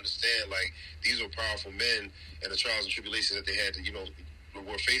people understand like these are powerful men and the trials and tribulations that they had to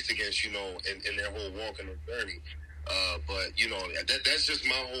were faced against in their whole walk and their journey. But that's just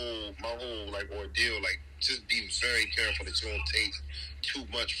my whole like ordeal. Like just be very careful that you don't take too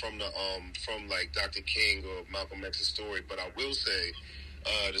much from the from like Dr. King or Malcolm X's story. But I will say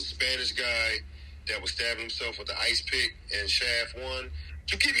the Spanish guy that was stabbing himself with the ice pick and Shaft 1.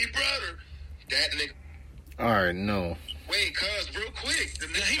 To keep me brother, that nigga. All right, no. Wait, cuz, real quick.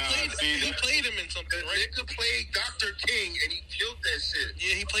 He played him in something, right? Nigga played Dr. King, and he killed that shit.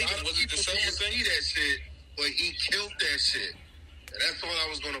 Yeah, he played him. Was it the summer thing? See that shit, but he killed that shit. And that's all I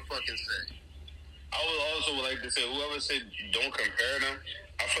was gonna fucking say. I would also like to say, whoever said don't compare them,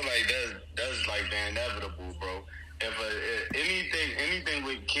 I feel like that's like the inevitable, bro. If anything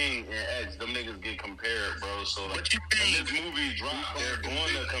with King and X, them niggas get compared, bro. So like, when this movie dropped, they're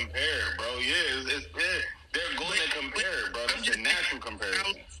going to compare, bro. Yeah, they're going to compare, bro. That's a natural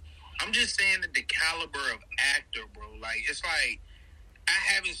comparison. I'm just saying that the caliber of actor, bro. Like, it's like, I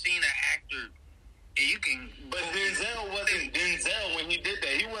haven't seen an actor, and you can... But Denzel wasn't Denzel when he did that.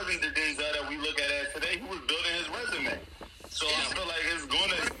 He wasn't the Denzel that we look at as today. He was building his resume. So I feel like it's going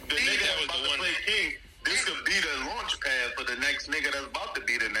to... The nigga that was about to play King, this could be the launch pad for the next nigga that's about to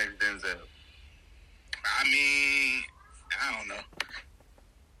be the next Denzel. I mean, I don't know.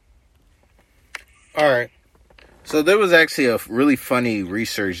 All right. So there was actually a really funny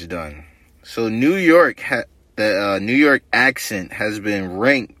research done. So New York, the New York accent has been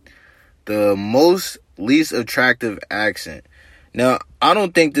ranked the most least attractive accent. Now, I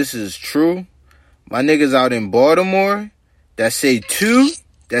don't think this is true. My niggas out in Baltimore that say two.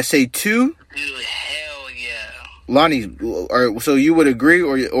 Dude, hell yeah. Lonnie, so you would agree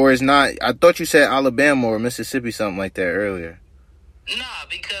or is not? I thought you said Alabama or Mississippi, something like that earlier. Nah,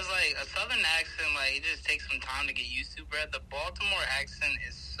 because, like, a southern accent, like, it just takes some time to get used to, bro. The Baltimore accent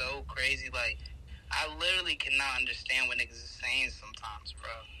is so crazy. Like, I literally cannot understand what niggas are saying sometimes,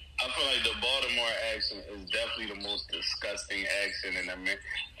 bro. I feel like the Baltimore accent is definitely the most disgusting accent in America.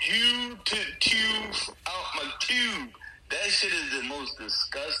 Tube out my tube. That shit is the most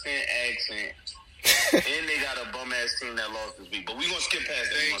disgusting accent. And they got a bum ass team that lost this week. But we're gonna skip past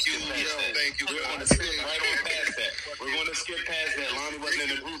that. Thank you. We're gonna skip right on past that. We're gonna skip past that. Lonnie wasn't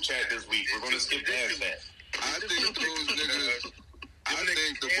in the group chat this week. We're gonna skip past that. I think those niggas. I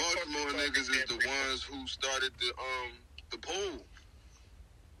think the Baltimore niggas is the ones who started the poll.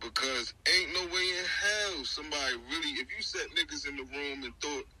 Because ain't no way in hell somebody really, if you set niggas in the room and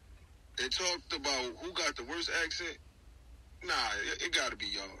talked about who got the worst accent, nah, it gotta be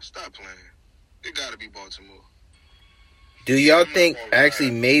y'all. Stop playing. It gotta be Baltimore. Do y'all think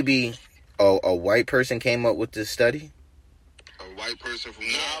actually maybe a white person came up with this study? A white person from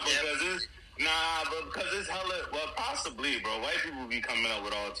because it's hella, well, possibly, bro. White people be coming up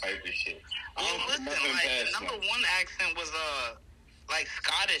with all type of shit. Well, listen, like, number one accent was, like,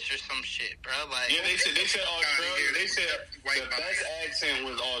 Scottish or some shit, bro. Like, yeah, they said Australian. They said the best accent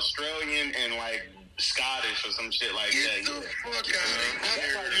was Australian and, like, Scottish or some shit like that. Get the fuck out of here.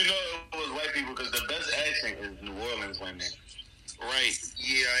 That's how you know it was white people, because the best accent is New Orleans women. Right.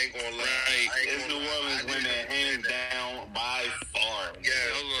 Yeah, I ain't gonna lie. It's New Orleans women, hands down, by far. Yeah, I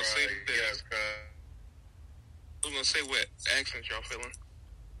was gonna say that. Yes, I was gonna say what accent y'all feeling?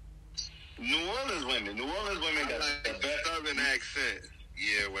 New Orleans women got the best southern accent.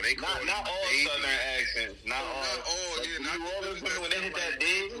 Yeah, when they call not all baby. southern accents. Not all. Yeah, New Orleans women, when they hit that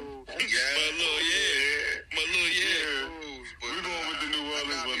big. Yeah. My little yeah. We're going with the New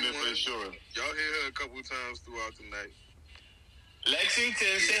Orleans women for sure. Y'all hear her a couple times throughout the night.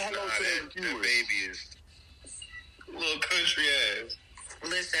 Lexington, say hello to the that baby is little country ass.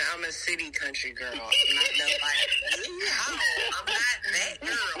 Listen, I'm a city country girl. I'm not no like, no, I'm not that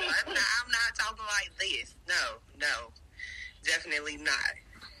girl. I'm not talking like this. No, definitely not.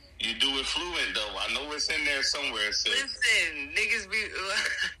 You do it fluent though. I know it's in there somewhere. So. Listen, niggas be.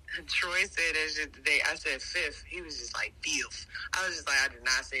 Troy said that shit today. I said fifth. He was just like fifth. I was just like, I did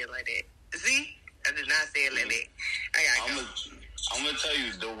not say it like that. See, I did not say it like that. I gotta go. I'm gonna tell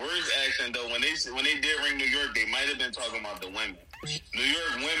you the worst accent though. When they did ring New York, they might have been talking about the women. New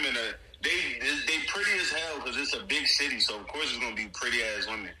York women are they pretty as hell because it's a big city, so of course it's gonna be pretty ass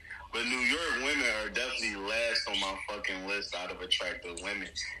women. But New York women are definitely last on my fucking list out of attractive women.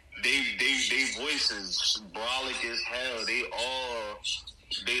 They voices brolic as hell. They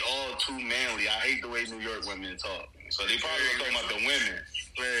all too manly. I hate the way New York women talk. So they probably were talking about the women.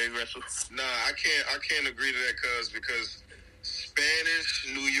 very aggressive. Nah, I can't agree to that, because Spanish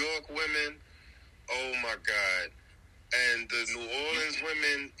New York women, oh my God, and the New Orleans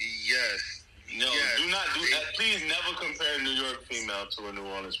women, yes. No, do not do that. Please never compare a New York female to a New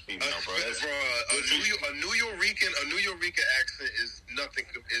Orleans female, bro. A New Yorker accent is nothing.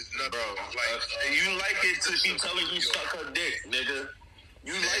 Bro, you like it till she telling you suck her dick, nigga.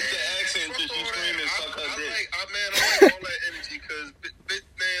 You like the accent till she screaming suck her dick. I like all that energy because,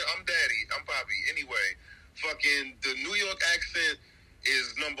 man, I'm daddy. I'm Bobby. Anyway, fucking the New York accent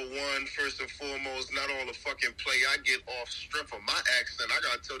is number one. first and foremost, not all the fucking play I get off strength of my accent. I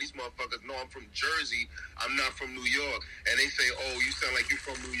gotta tell these motherfuckers, no, I'm from Jersey. I'm not from New York. And they say, oh, you sound like you're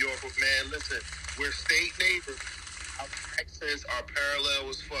from New York. But man, listen, we're state neighbors. Our accents are parallel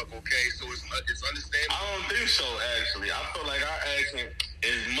as fuck, okay? So it's understandable. I don't think so, actually. I feel like our accent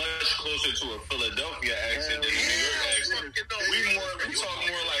is much closer to a Philadelphia accent than a New York accent. We talk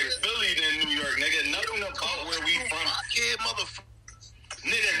more like Philly than New York, nigga. Nothing about where we from.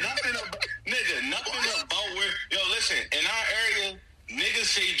 Nigga, nothing about where. Yo, listen, in our area, niggas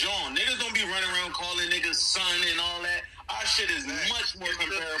say John. Niggas don't be running around calling niggas son and all that. Our shit is much more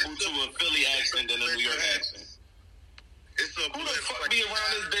comparable to a Philly accent than a New York accent. Who the fuck be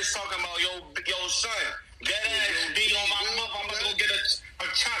around this bitch talking about, yo, son, that ass be on my mouth, I'm gonna go get a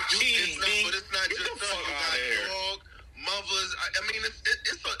chopped cheese, B. But it's not Get just the fuck out of here. Mothers, I mean,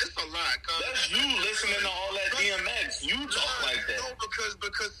 it's a lot. That's you listening to all that DMX. You talk like that. No, because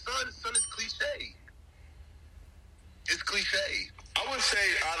son is cliche. It's cliche. I would say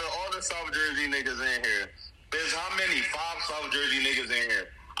out of all the South Jersey niggas in here, there's how many? 5 South Jersey niggas in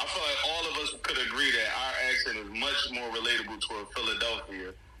here. I feel like all of us could agree that our accent is much more relatable to a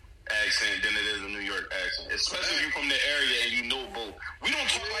Philadelphia accent than it is a New York accent. Especially if you're from the area and you know both. We don't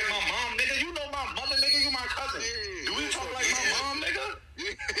talk like my mom, nigga. You know my mother, nigga. You my cousin. Do we talk like my mom, nigga?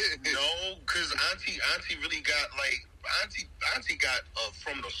 No, because Auntie really got like Auntie got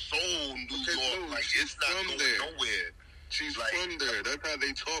from the soul New York. Like it's not going nowhere. She's like, from there. That's how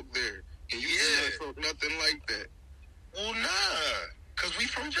they talk there. And you cannot talk nothing like that. Well, nah. Because we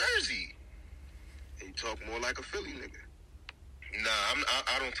from Jersey. And you talk more like a Philly nigga. Nah,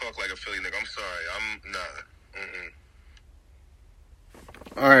 I don't talk like a Philly nigga. I'm sorry. I'm nah.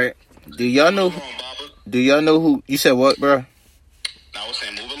 All right. Do y'all know who? You said what, bro? I was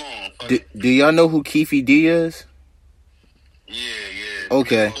saying, move along. Do y'all know who Keefy D is? Yeah.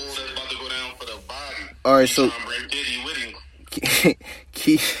 Okay. That's about to go down for the body. All right, so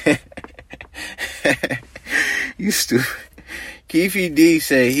you stupid. Keefy D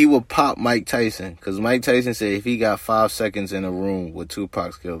said he would pop Mike Tyson because Mike Tyson said if he got 5 seconds in a room with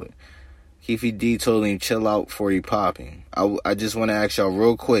Tupac's killer, Keefy D told him chill out before he pop him. I just want to ask y'all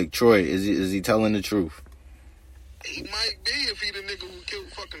real quick, Troy, is he telling the truth? He might be if he the nigga who killed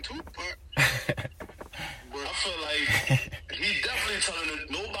fucking Tupac. I feel like he definitely telling us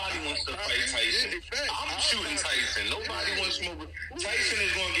nobody wants to fight Tyson. I'm shooting Tyson. Nobody wants to move. Tyson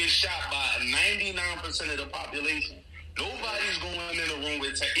is going to get shot by 99% of the population. Nobody's going in the room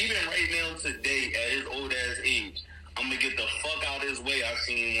with Tyson. Even right now today, at his old ass age, I'm going to get the fuck out of his way. I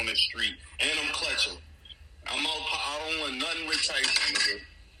seen him on the street. And I'm clutching. I don't want nothing with Tyson, nigga.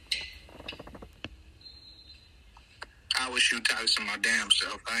 I would shoot Tyson my damn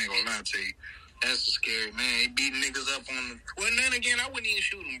self. I ain't gonna lie to you. That's the scary man. He beating niggas up on the. Well, then again, I wouldn't even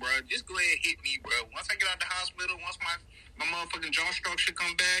shoot him, bro. Just go ahead and hit me, bro. Once I get out the hospital, once my motherfucking jaw structure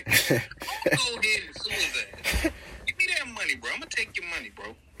come back, I'm gonna go ahead and suicide. Give me that money, bro. I'm gonna take your money,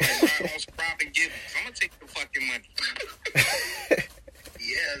 bro. Like, on Robin Gibbons. I'm gonna take the fucking money.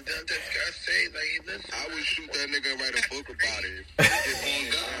 Yeah, that's what I say. Like, listen, I would shoot that nigga and write a book about it.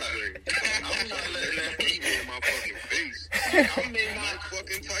 I'm not letting that keep in my fucking face. I'm in my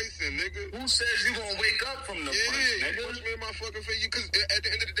fucking Tyson, nigga. Who says you gonna wake up from the punch, nigga? Punch me in my fucking face. Because at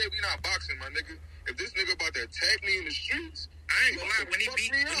the end of the day, we not boxing, my nigga. If this nigga about to attack me in the streets, I ain't gonna lie.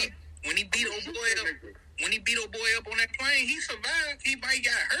 When he beat old boy up on that plane, he survived. He might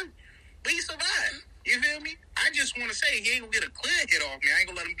got hurt, but he survived. You feel me? I just want to say he ain't gonna get a clear hit off me. I ain't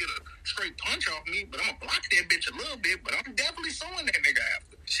gonna let him get a straight punch off me, but I'm gonna block that bitch a little bit. But I'm definitely sewing that nigga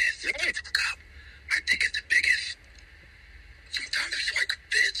after. Shit, my dick is the biggest. Sometimes it's like a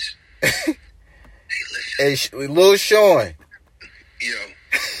bitch. Hey, Lil Sean. Yo.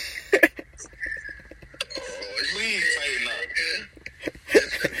 Please tighten up.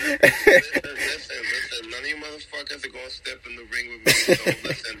 Listen, none of you motherfuckers are gonna step in the ring with me. So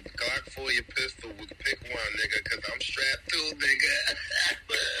listen, Glock for your pistol, pick one, nigga, because I'm strapped too, nigga.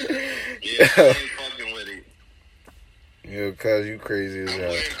 Yeah, I ain't fucking with it. Yo, cuz you crazy as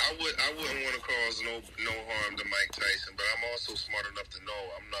hell. I wouldn't want to cause no harm to Mike Tyson, but I'm also smart enough to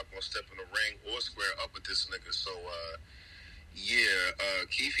know I'm not gonna step in the ring or square up with this nigga. So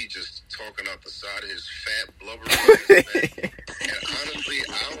Keefy just talking out the side of his fat blubber. And honestly, I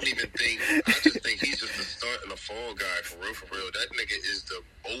just think he's just a stunt and a fall guy for real. That nigga is the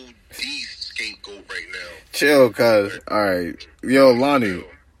OD scapegoat right now. Chill, cuz. Alright. Yo, Lonnie,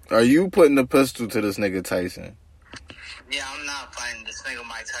 are you putting a pistol to this nigga Tyson? Yeah, I'm not fighting this nigga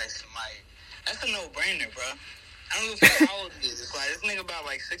Mike Tyson. That's a no-brainer, bro. I don't know how old he is. It's like, this nigga about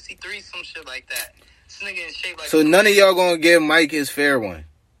like 63, some shit like that. This nigga in shape like... So none of y'all gonna give Mike his fair one?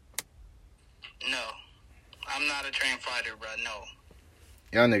 No. I'm not a trained fighter, bro. No.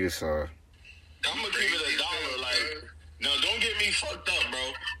 Y'all niggas saw. I'm gonna keep it $1. Like, no, don't get me fucked up,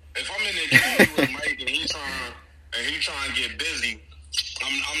 bro. If I'm in the queue with Mike and he trying to get busy,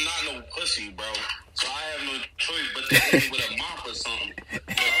 I'm not no pussy, bro. So I have no choice but to hit him with a mop or something. But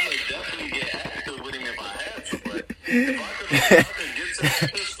I'm gonna definitely get active with him if I have to. But if I could get to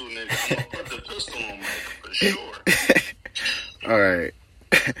that pistol, nigga, I'm gonna put the pistol on Mike for sure. All right.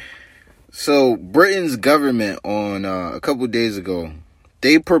 So Britain's government on a couple days ago,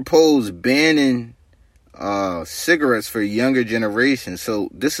 they proposed banning cigarettes for younger generations. So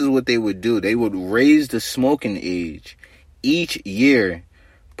this is what they would do. They would raise the smoking age each year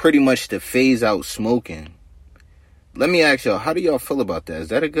pretty much to phase out smoking. Let me ask y'all, how do y'all feel about that? Is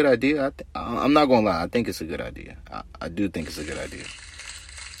that a good idea? I'm not going to lie. I think it's a good idea. I do think it's a good idea.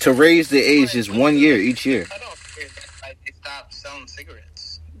 To raise the age just 1 year each year. I don't care that they stop selling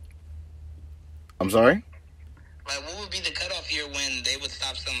cigarettes. I'm sorry? Like, what would be the cutoff year when they would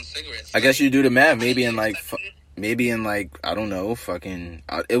stop selling cigarettes? I guess you do the math. Maybe in like, I don't know, fucking,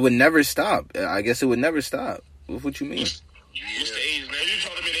 it would never stop. I guess it would never stop. What you mean? What's the age? Now you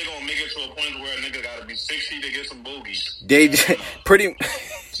telling me they gonna make it to a point where a nigga gotta be 60 to get some bogeys? They pretty. Yeah,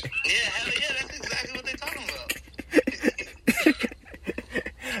 hell yeah, that's exactly what they're talking about.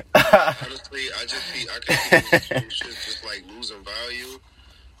 Honestly, I can see those shit just like losing value.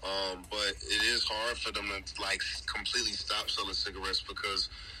 But it is hard for them to like completely stop selling cigarettes because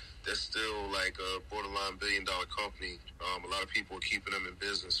they're still like a borderline $1 billion company. A lot of people are keeping them in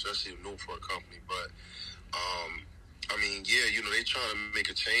business, especially if new for a company. But I mean, yeah, you know, they trying to make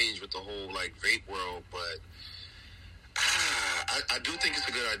a change with the whole like vape world, but I do think it's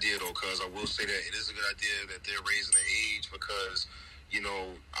a good idea though, because I will say that it is a good idea that they're raising the age because, you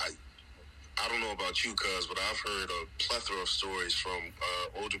know, I don't know about you, cuz, but I've heard a plethora of stories from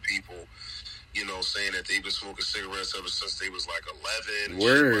older people, you know, saying that they've been smoking cigarettes ever since they was like 11.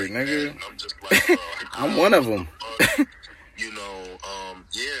 Word, like nigga. And I'm just like, bro, I'm one of them. You know,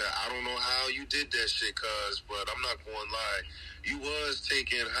 yeah, I don't know how you did that shit, cuz, but I'm not going to lie. You was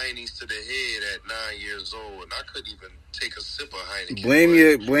taking Heinies to the head at 9 years old, and I couldn't even take a sip of Heineken.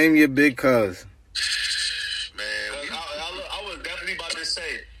 Blame your big cuz. Man, I was definitely about to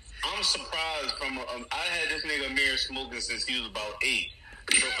say, I'm surprised from, I had this nigga Amir smoking since he was about 8.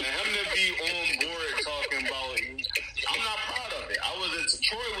 So for him to be on board talking about, I'm not proud of it.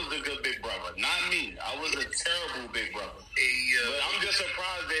 Troy was a good big brother, not me. I was a terrible big brother. But I'm just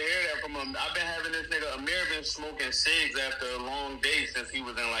surprised to hear that from him. I've been having this nigga Amir been smoking cigs after a long day since he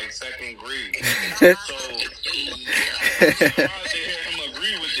was in like 2nd grade. So I'm surprised to hear him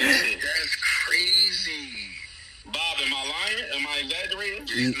agree with this shit. that's crazy. Bob, am I lying? Am I exaggerating?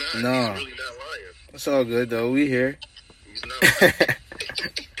 He's not. No. He's really not lying. It's all good though. We here. He's not lying.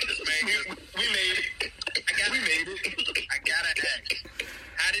 We made it. We made it. I gotta ask,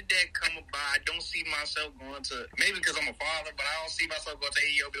 how did that come about? I don't see myself going to, maybe because I'm a father, but I don't see myself going to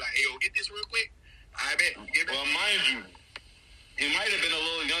AEO be like, hey, yo, get this real quick. I bet. Well, mind you, he might have been a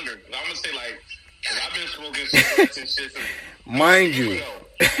little younger. I'm going to say, like, because I've been smoking cigarettes and shit. Mind you.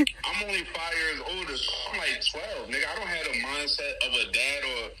 I'm only 5 years older, so I'm like 12, nigga. I don't have the mindset of a dad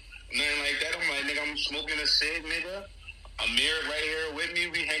or nothing like that. I'm like, nigga, I'm smoking a cig, nigga. Amir right here with me.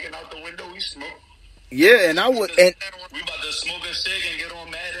 We hanging out the window. We smoke. Yeah, and I would, and We about to smoke a cig and get on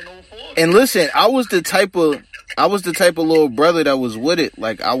Madden 04. and listen, I was the type of little brother that was with it.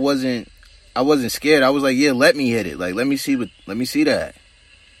 Like I wasn't scared. I was like, yeah, let me hit it. Like let me see that.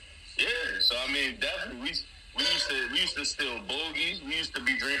 Yeah, so I mean, definitely, we used to steal bogeys. We used to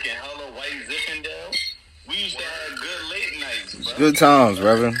be drinking hella white Zinfandel. We used to have good late nights, bro. Good times,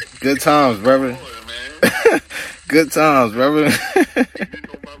 brother. Good times, brother. Man. Good times, brother. You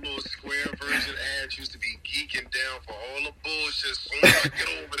know, my little square version ads used to be geeking down for all the bullshit. So when I get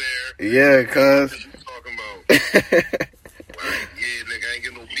over there, Yeah, cuz. what you talking about? Like, yeah, nigga, I ain't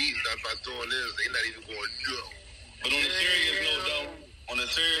getting no beats not by doing this. They not even going to know. But on a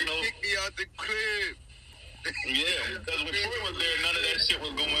serious note, Kick me out the crib. yeah, because when Troy was there, none of that shit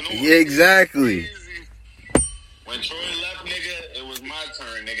was going on. Yeah, exactly. When Troy left, nigga, it was my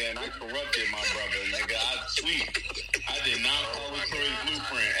turn, nigga, and I corrupted my brother, nigga. I sweet. I did not follow Troy's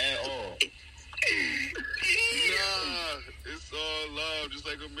blueprint at all. Nah, it's all love. Just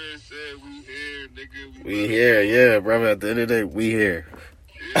like a man said, we here, nigga. We here, yeah, brother. At the end of the day, we here.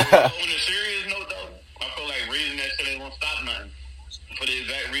 On a serious note, though, I feel like raising that shit ain't gonna stop nothing. For the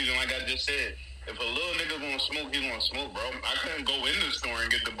exact reason, like I just said, if a little nigga gonna smoke, he gonna smoke, bro. I couldn't go in the store and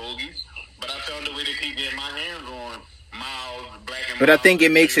get the bogeys, but I found a way to keep getting my hands on Miles, Black and But I Miles. think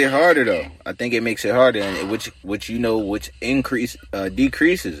it makes it harder though. I think it makes it harder, and which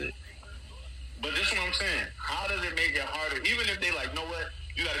decreases it. But this is what I'm saying. How does it make it harder? Even if they like, know what,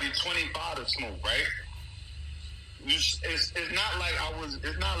 you got to be 25 to smoke, right? It's not like I was.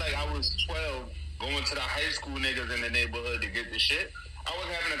 It's not like I was 12 going to the high school niggas in the neighborhood to get the shit. I was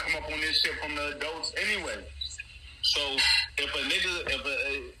having to come up on this shit from the adults anyway. So if a nigga,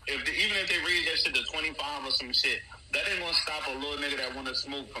 even if they raise that shit to 25 or some shit, that ain't gonna stop a little nigga that want to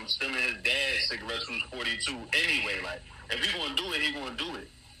smoke from stealing his dad's cigarettes who's 42 anyway. Like, if he gonna do it, he gonna do it.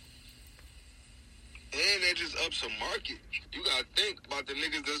 And that just ups a market. You gotta think about the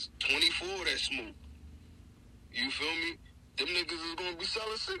niggas that's 24 that smoke. You feel me? Them niggas is gonna be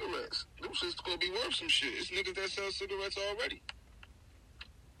selling cigarettes. Them shit's gonna be worth some shit. It's niggas that sell cigarettes already.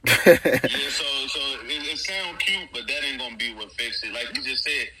 Yeah, so it sound cute, but that ain't gonna be what fixes it. Like you just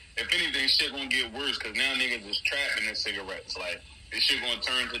said, if anything, shit gonna get worse because now niggas is trapping in cigarettes. Like, this shit gonna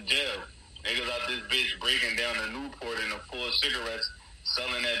turn to jail. Niggas out this bitch breaking down the Newport in a full of cigarettes,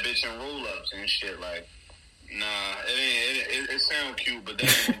 selling that bitch in roll-ups and shit. Like, nah, it sound cute, but that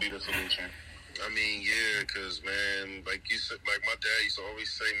ain't gonna be the solution. I mean, yeah, because, man, like you said, like my dad used to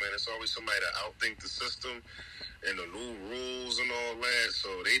always say, man, it's always somebody to outthink the system and the new rules and all that, so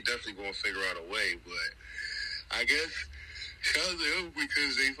they definitely gonna figure out a way, but I guess shout out to them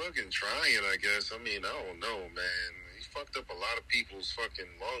because they fucking trying, I guess. I mean, I don't know, man. He fucked up a lot of people's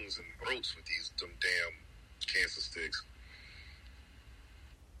fucking lungs and throats with them damn cancer sticks.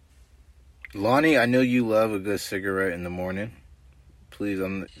 Lonnie, I know you love a good cigarette in the morning. Please,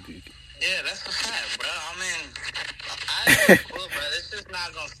 Yeah, that's a fact, bro. I mean, I cool, bro. This is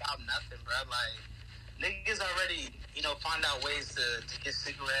not gonna stop nothing, bro. Like, niggas already, find out ways to get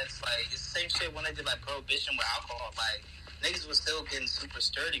cigarettes. Like, it's the same shit when they did, like, prohibition with alcohol. Like, niggas was still getting super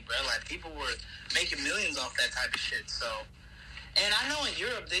sturdy, bro. Like, people were making millions off that type of shit. So, and I know in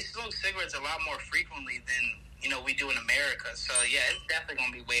Europe, they smoke cigarettes a lot more frequently than, we do in America. So, yeah, it's definitely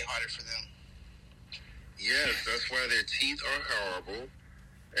gonna be way harder for them. Yes, that's why their teeth are horrible.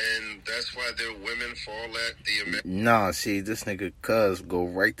 And that's why their women fall at the Nah, see, this nigga Cuz go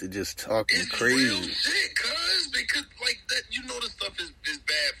right to just talking it's crazy. Real shit, Cuz, because like that, the stuff is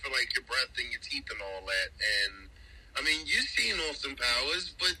bad for like your breath and your teeth and all that. And I mean, you've seen Austin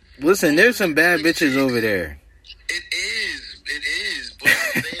Powers, but listen, there's some bad bitches over there. It is. But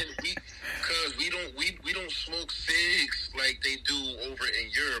I'm saying we don't smoke cigs like they do over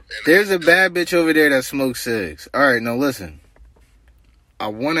in Europe. And There's a bad bitch over there that smokes cigs. All right, now listen. I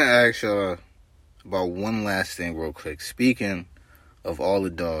want to ask y'all about one last thing real quick. Speaking of all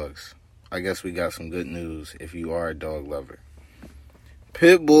the dogs, I guess we got some good news if you are a dog lover.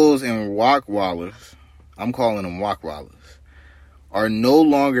 Pit bulls and Rottweilers, I'm calling them Rottweilers, are no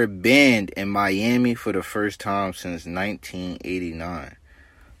longer banned in Miami for the first time since 1989.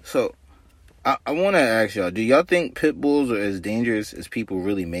 So, I want to ask y'all, do y'all think pit bulls are as dangerous as people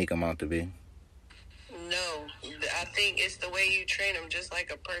really make them out to be? No, I think it's the way you train them, just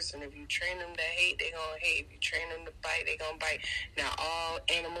like a person. If you train them to hate, they gonna hate. If you train them to bite, they gonna bite. Now, all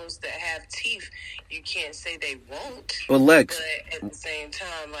animals that have teeth, you can't say they won't. But Lex, but at the same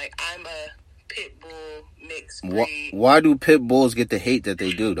time, like, I'm a pit bull mixed breed. Why do pit bulls get the hate that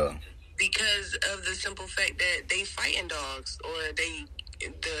they do, though? Because of the simple fact that they fighting dogs, or the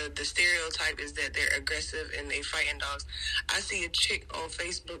stereotype is that they're aggressive and they fighting dogs. I see a chick on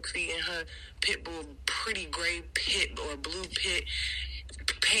Facebook feeding her pit bull pretty gray pit or blue pit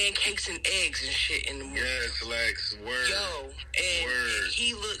pancakes and eggs and shit in the morning. Yes, Lex, word. Yo, and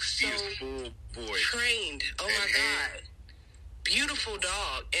he looks so trained. Oh my God. Beautiful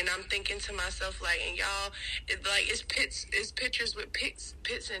dog. And I'm thinking to myself, like, and y'all, it's pictures with pits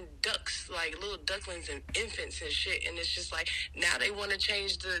and ducks, like little ducklings and infants and shit. And it's just like, now they want to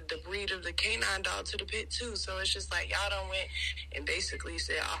change the breed of the canine dog to the pit too. So it's just like, y'all done went and basically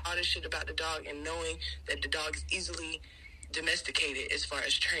said all this shit about the dog, and knowing that the dog is easily domesticated as far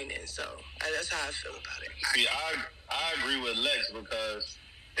as training. So that's how I feel about it. See, I agree with Lex, because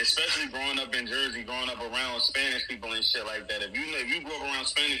especially growing up in Jersey, growing up around Spanish people and shit like that. If you grow up around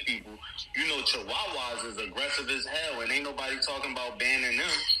Spanish people, you know Chihuahuas is aggressive as hell, and ain't nobody talking about banning them.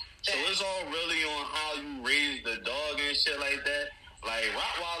 So it's all really on how you raise the dog and shit like that. Like,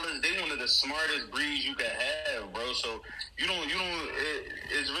 Rottweilers, they one of the smartest breeds you can have, bro. So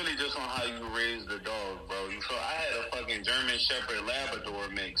it's really just on how you raise the dog, bro. So I had a fucking German Shepherd Labrador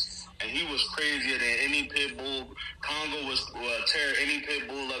mix, and he was crazier than any pit bull. Congo will tear any pit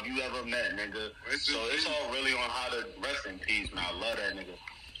bull up you ever met, nigga. So it's all really on how to, rest in peace, man. I love that nigga.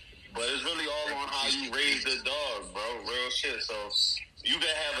 But it's really all on how you raise the dog, bro. Real shit. So you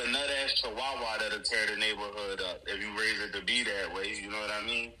can have a nut-ass Chihuahua that'll tear the neighborhood up if you raise it to be that way. You know what I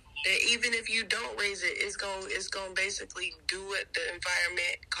mean? And even if you don't raise it, it's gonna basically do what the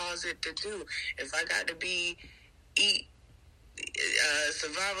environment calls it to do. If I got to eat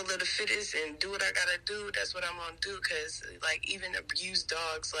survival of the fittest and do what I gotta do, that's what I'm gonna do. Because like even abused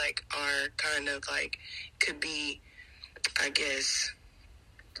dogs like are kind of like could be, I guess,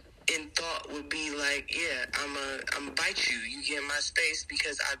 in thought would be like, yeah, I'm a bite you. You get in my space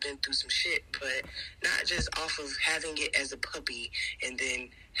because I've been through some shit, but not just off of having it as a puppy and then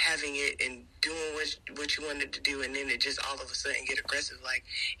having it and doing what you wanted to do, and then it just all of a sudden get aggressive. Like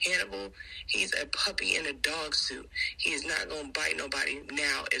Hannibal, he's a puppy in a dog suit. He is not gonna bite nobody.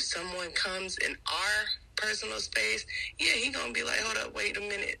 Now, if someone comes in our personal space, yeah, he gonna be like, hold up, wait a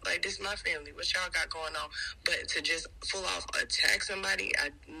minute, like this is my family, what y'all got going on? But to just full off attack somebody,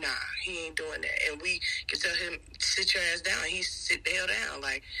 nah, he ain't doing that. And we can tell him, sit your ass down. He sit the hell down,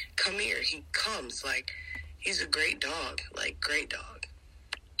 like, come here. He comes, like, he's a great dog, like, great dog.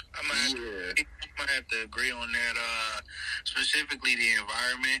 I might have to agree on that. Specifically, the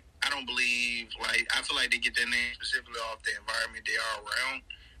environment. I don't believe, like, I feel like they get their name specifically off the environment they are around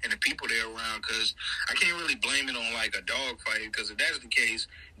and the people they're around, because I can't really blame it on, like, a dog fight, because if that's the case,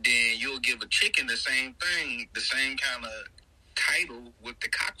 then you'll give a chicken the same thing, the same kind of title with the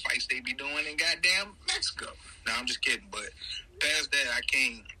cockfights they be doing in goddamn Mexico. No, I'm just kidding, but past that, I'm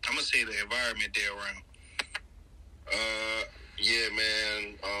going to say the environment they're around. Yeah,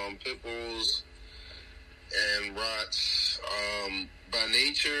 man. Pit bulls and rots, by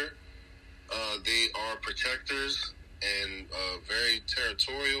nature, they are protectors and very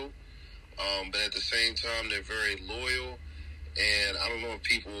territorial, but at the same time, they're very loyal. And I don't know if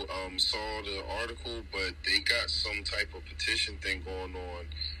people saw the article, but they got some type of petition thing going on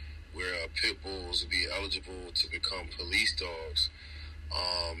where pit bulls will be eligible to become police dogs.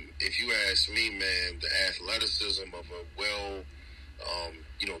 If you ask me, man, the athleticism of a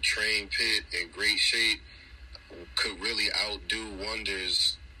trained pit in great shape could really outdo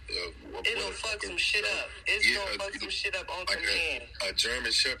wonders. It'll fuck some shit up. It's gonna fuck some shit up on command. A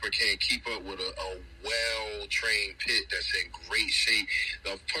German Shepherd can't keep up with a well-trained pit that's in great shape.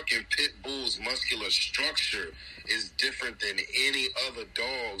 The fucking pit bull's muscular structure is different than any other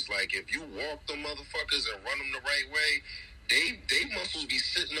dogs. Like, if you walk them motherfuckers and run them the right way, they muscles be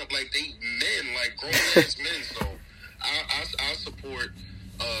sitting up like they men, like grown-ass men. So I support,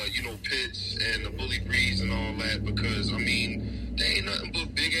 pits and the bully breeds and all that, because, I mean, they ain't nothing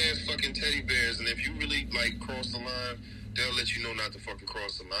but big-ass fucking teddy bears, and if you really, like, cross the line, they'll let you know not to fucking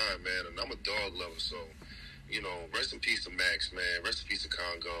cross the line, man. And I'm a dog lover, so, rest in peace to Max, man. Rest in peace to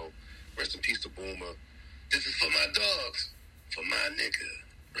Congo. Rest in peace to Boomer. This is for my dogs. For my nigga.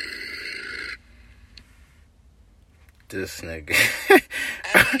 This nigga.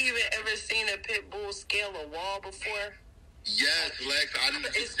 Have you even ever seen a pit bull scale a wall before? Yes, Lex. I knew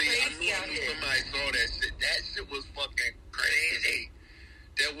somebody saw that shit. That shit was fucking crazy.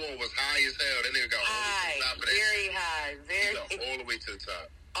 That wall was high as hell. That nigga got all the way to the top of that very shit. High. Very all the way to the top.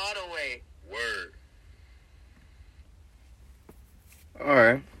 All the way. Word.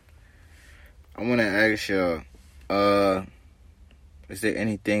 Alright. I want to ask y'all, is there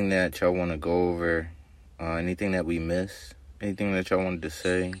anything that y'all want to go over? Anything that we missed? Anything that y'all wanted to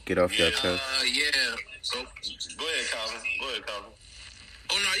say? Get off your chest? Yeah. So, go ahead, Calvin.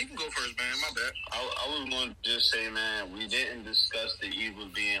 Oh, no, you can go first, man. My bad. I was going to just say, man, we didn't discuss the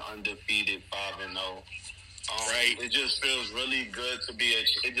Eagles being undefeated 5-0. Right. It just feels really good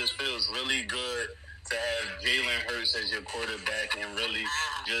it just feels really good to have Jalen Hurts as your quarterback, and really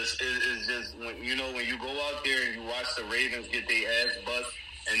it's just, when you go out there and you watch the Ravens get their ass bust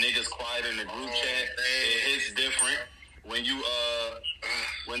and niggas quiet in the group chat, it's different. When you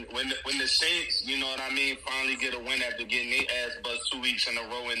when the Saints, you know what I mean, finally get a win after getting their ass bust 2 weeks in a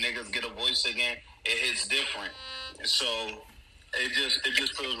row and niggas get a voice again, it's different. So it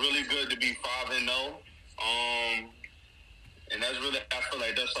just feels really good to be 5-0. And that's really, I feel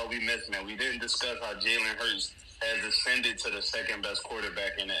like that's all we missed, man. We didn't discuss how Jalen Hurts has ascended to the second best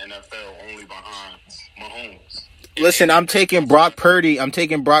quarterback in the NFL, only behind Mahomes. Listen, I'm taking Brock Purdy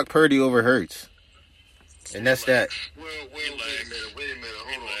over Hurts. And that's that. Well, wait a minute,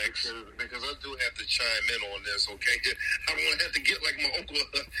 hold on, because I do have to chime in on this, okay? I don't want to have to get like my uncle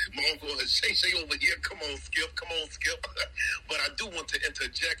Shay over here. Come on, Skip. But I do want to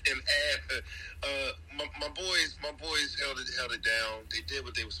interject and add, my boys held it down. They did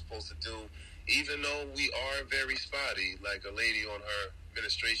what they were supposed to do, even though we are very spotty, like a lady on her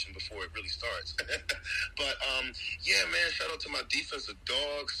administration before it really starts. But yeah, man, shout out to my defensive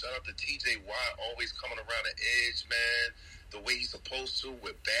dogs. Shout out to TJ Watt, always coming around the edge, man, the way he's supposed to,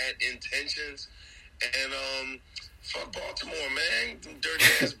 with bad intentions. And Fuck Baltimore, man. Them dirty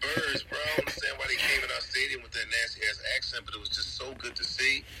ass birds, bro. I don't understand why they came in our stadium with that nasty ass accent, but it was just so good to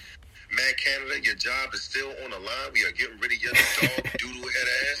see. Matt Canada, your job is still on the line. We are getting rid of your dog doodle head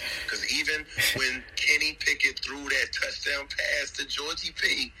ass. Because even when Kenny Pickett threw that touchdown pass to Georgie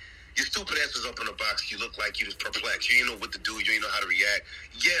P, your stupid ass was up in the box. You look like you was perplexed. You didn't know what to do. You didn't know how to react.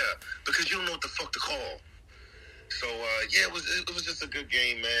 Yeah, because you don't know what the fuck to call. So, yeah, it was just a good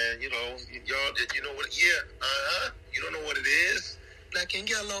game, man. You know, y'all, you know what? Yeah, you don't know what it is? Black and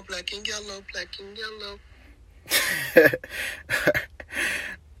yellow, black and yellow, black and yellow.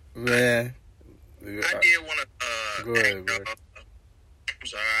 Man. I did want to Go ahead, bro. I'm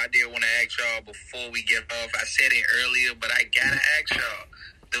sorry, I did want to ask y'all before we get off. I said it earlier, but I gotta ask y'all.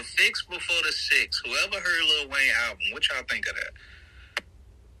 The Fix Before the Six. Whoever heard Lil Wayne album, what y'all think of that?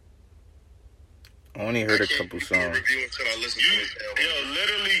 I only heard a couple songs. Review until I listen to this album. Yo,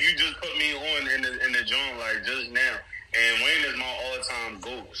 literally, you just put me on in the joint like just now. And Wayne is my all-time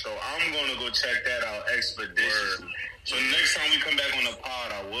GOAT, so I'm gonna go check that out expeditiously. So next time we come back on the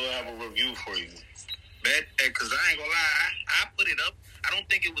pod, I will have a review for you. Bet, because I ain't gonna lie, I put it up. I don't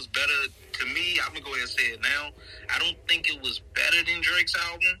think it was better to me. I'm gonna go ahead and say it now. I don't think it was better than Drake's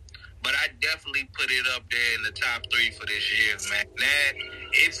album, but I definitely put it up there in the top 3 for this year, man. That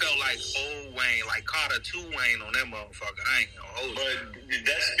it felt like old Wayne, like Carter 2 Wayne on that motherfucker. I ain't gonna hold you. But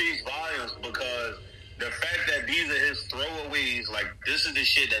that speaks volumes because the fact that these are his throwaways, like this is the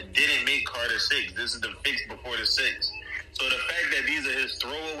shit that didn't make Carter 6. This is the Fix Before the 6. So the fact that these are his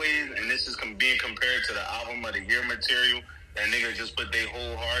throwaways and this is being compared to the album of the year material that nigga just put their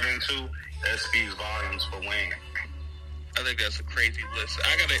whole heart into, that speaks volumes for Wayne. I think that's a crazy list.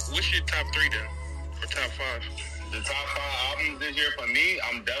 What's your top 3 then? Or top 5? The top 5 albums this year for me,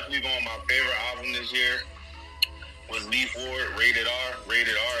 I'm definitely going my favorite album this year was Leaf Ward, Rated R.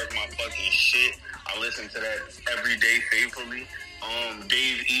 Rated R is my fucking shit. I listen to that every day faithfully.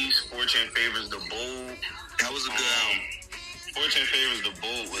 Dave East, Fortune Favors the Bold. That was a good album. Fortune Favors the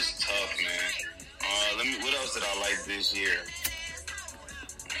Bold was tough, man. What else did I like this year?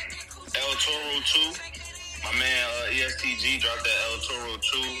 El Toro 2. My man ESTG dropped that El Toro 2.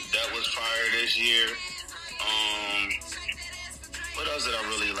 That was fire this year. What else did I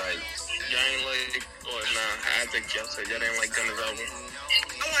really like? Y'all ain't like, I think y'all said y'all didn't like Gunna's album.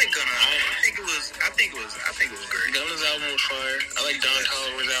 I like Gunna's album. I think it was great. Gunna's album was fire. I like Don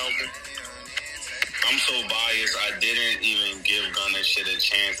Toliver's album. I'm so biased. I didn't even give Gunna shit a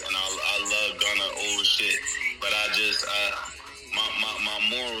chance, and I love Gunna old shit, but I just my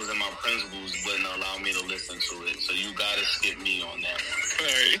morals and my principles wouldn't allow me to listen to it. So you gotta skip me on that one.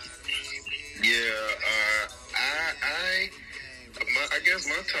 All right. Yeah, I guess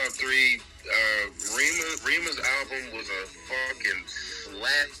my top 3. Rima's album was a fucking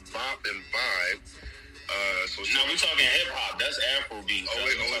slap, bop, and vibe. No, we talking hip hop. That's Afrobeat.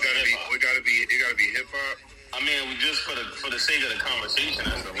 It gotta be hip hop. I mean, we just for the sake of the conversation,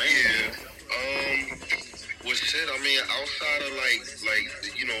 that's the lane. Yeah. Well, shit. I mean, outside of like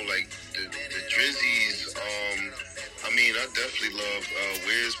the Drizzies. I mean, I definitely love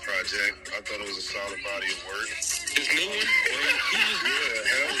Wiz Project. I thought it was a solid body of work. His new one?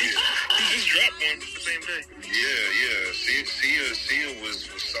 Hell yeah. He just dropped one the same day. Yeah. Sia was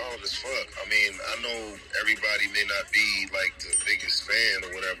solid as fuck. I mean, I know everybody may not be like the biggest fan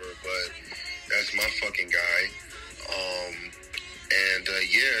or whatever, but that's my fucking guy.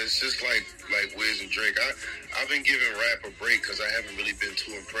 Yeah, it's just like Wiz and Drake. I've been giving rap a break because I haven't really been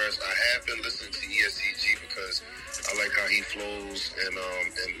too impressed. I have been listening to ESTG because I like how he flows and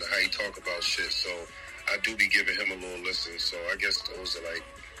how he talk about shit. So I do be giving him a little listen. So I guess those are like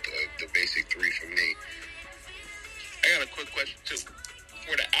the basic 3 for me. I got a quick question too.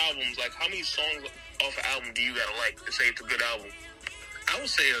 For the albums, like how many songs off an album do you gotta like to say it's a good album? I would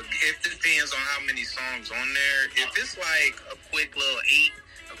say it depends on how many songs on there. If it's like a quick little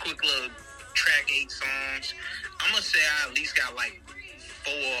track 8 songs, I'm gonna say I at least got like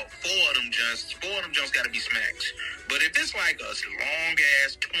four of them jumps. 4 of them jumps gotta be smacks. But if it's like a long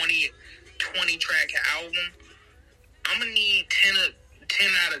ass 20 track album, I'm gonna need 10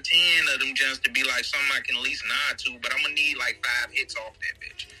 out of 10 of them jumps to be like something I can at least nod to. But I'm gonna need like 5 hits off that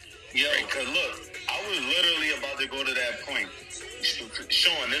bitch. Yo, cause look, I was literally about to go to that point.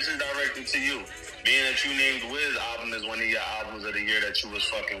 Sean, this is directed to you. Being that you named Wiz album is one of your albums of the year that you was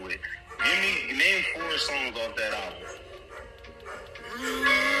fucking with. Name 4 songs off that album.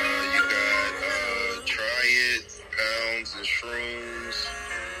 You got Try It, Pounds and Shrooms.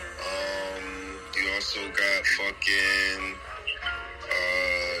 You also got fucking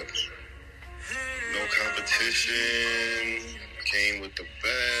No Competition. Came with the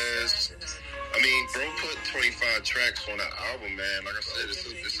Best. I mean, bro put 25 tracks on that album, man. Like I said, this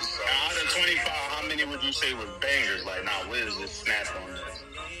is Out of 25, how many would you say was bangers? Like, nah, Wiz just snapped on this.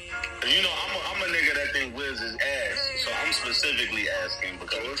 You know, I'm a nigga that think Wiz is ass, so I'm specifically asking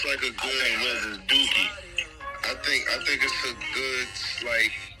because it looks like a good. I think Wiz is dookie. I think it's a good,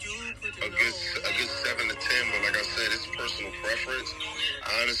 like, a good 7 to 10. But like I said, it's personal preference.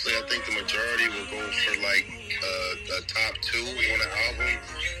 Honestly, I think the majority will go for like a top 2 on the album,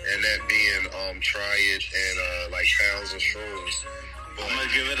 and that being Try It and like Pounds and Shrooms. But I'm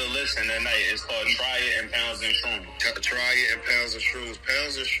gonna give it a listen tonight. It's called Try It and Pounds and Shrooms. Try It and Pounds and Shrooms.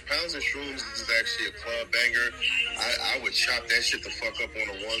 Pounds and Shrooms is actually a club banger. I would chop that shit the fuck up on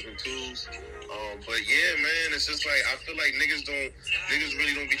the 1s and 2s. But yeah, man, it's just like I feel like niggas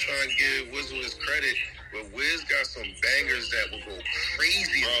really don't be trying to give Wiz his credit. But Wiz got some bangers that will go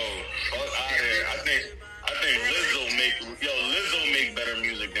crazy. Bro, fuck out here. I think Lizzo make better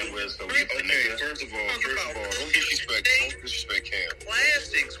music than Wiz. So okay, first of all, don't disrespect Cam.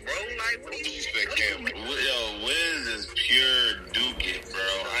 Classics, bro. Like, what Don't disrespect Cam. Yo, Wiz is pure dookie,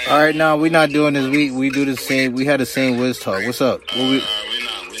 bro. All right, now we're not doing this. We do the same. We had the same Wiz talk. What's up? We're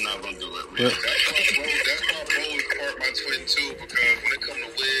not gonna do it. Yeah. That's why bro is part my twin too, because when it comes to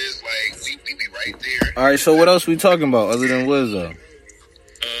Wiz, like we be right there. All right, so what else we talking about other than Wiz though?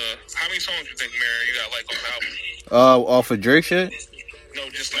 How many songs you think, Mary, you got like on the album? Off of Drake shit? No,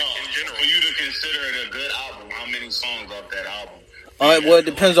 just like in general. For you to consider it a good album, how many songs off that album? All right, well it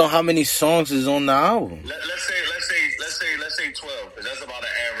depends on how many songs is on the album. Let's say 12, because that's about an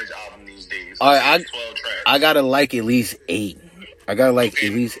average album these days. All right, 12 tracks. I gotta like at least 8. I gotta like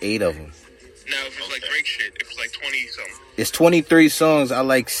at least 8 of them. Now, if it's like Drake shit, if it's like 20 something. It's 23 songs. I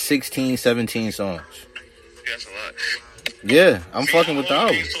like 16, 17 songs. Yeah, that's a lot. Yeah, I'm fucking with the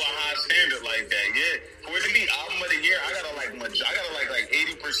album. To a high standard like that, yeah. For it to be album of the year, I gotta like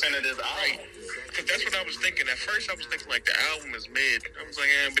 80% of this album. Because that's what I was thinking. At first, I was thinking, like, the album is mid. I was like,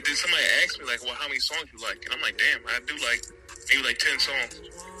 yeah, but then somebody asked me, like, well, how many songs you like? And I'm like, damn, I do like maybe like 10 songs.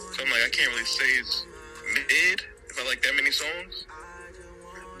 So I'm like, I can't really say it's mid if I like that many songs.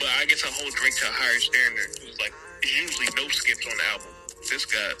 But I guess I hold Drake to a higher standard. It was like, it's usually no skips on the album. This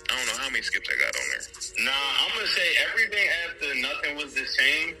got, I don't know how many skips I got on there. Nah, I'm gonna say everything after Nothing Was the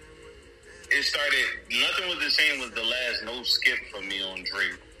Same, Nothing Was the Same was the last no skip for me on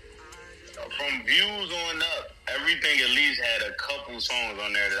Drake. From Views on up, everything at least had a couple songs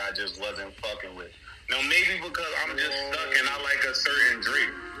on there that I just wasn't fucking with. Now, maybe because I'm just stuck and I like a certain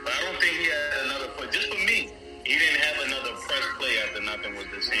Drake. But I don't think he had another play. Just for me, he didn't have another press play after Nothing Was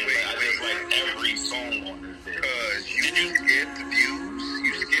the Same. Like, I just like every song on this bitch. Because you skip the Views.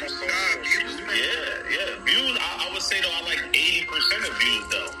 You skip songs. Yeah. Views, I would say, though, I like 80% of Views,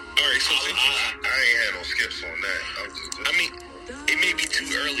 though. All right, so I ain't had no skips on that. I mean, it may be too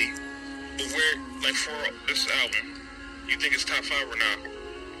early, but where, like, for this album, you think it's top 5 or not?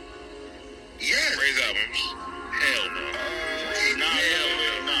 Yeah. Ray's albums? Hell no.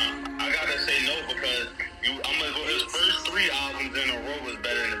 Nah. I gotta say no because I'm gonna go. His first 3 albums in a row was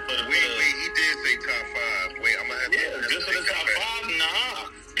better than Wait, he did say top 5. Wait, I'm gonna have to. Yeah, just for the top 5, nah.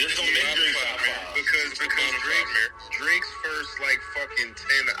 Just don't make Drake's top 5. Because Drake's first like fucking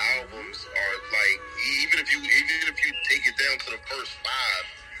 10 albums are like even if you take it down to the first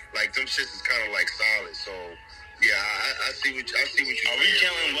 5, like them shits is kind of like solid. So yeah, I see what you. Are we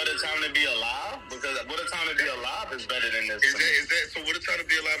counting What a Time to Be Alive? Because What a Time to Be Alive is better than this. Is that so? What a Time to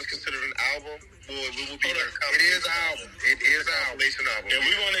Be Alive is considered an album? Or it will be like It is an album. It is an compilation album. If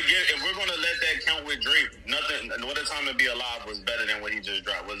we're gonna let that count with Drake, nothing. What a Time to Be Alive was better than what he just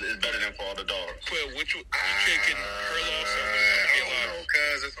dropped. It's better than For All the Dogs. Quill, which you taking Her Loss or I don't know,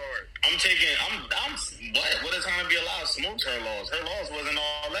 cuz it's hard. I'm What a Time to Be Alive smoked Her Loss. Her Loss wasn't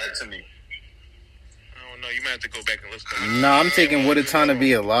all that to me. No, you might have to go back and listen to it. Nah, I'm taking What a Time to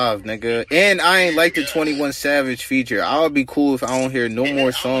Be Alive, nigga. And I ain't like the 21 Savage feature. I would be cool if I don't hear no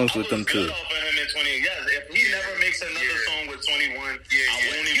more songs with them too. If he never makes another song with 21, I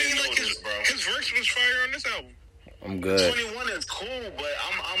won't even notice, bro. His verse was fire on this album. I'm good. 21 is cool, but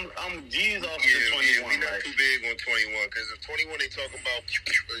I'm G's off the 21. We not too big on 21 because if 21 they talking about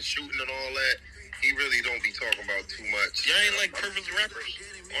shooting and all that, he really don't be talking about too much. Y'all ain't like Perfectly Rappers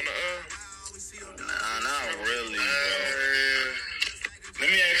on the Nah, not really, bro. Let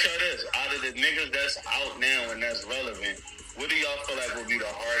me ask y'all this. Out of the niggas that's out now and that's relevant, what do y'all feel like will be the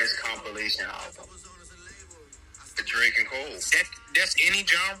hardest compilation album? Drake and Cole. That's any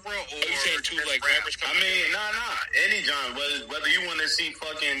genre, or you saying two like rappers? I mean, any genre. Whether you want to see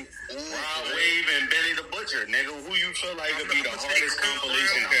fucking Rod Wave and Benny the Butcher, nigga, who you feel like would be the hardest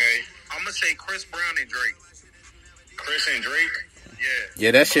compilation album? I'm gonna say Chris Brown and Drake. Chris and Drake?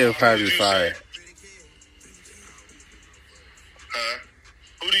 Yeah, that shit would probably be fire. Huh?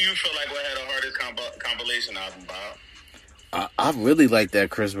 Who do you feel like would have the hardest compilation album, Bob? I really like that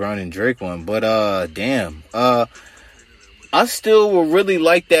Chris Brown and Drake one, but damn. I still will really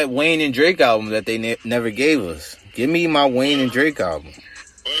like that Wayne and Drake album that they never gave us. Give me my Wayne and Drake album.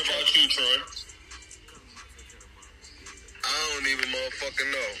 What about you, Troy? I don't even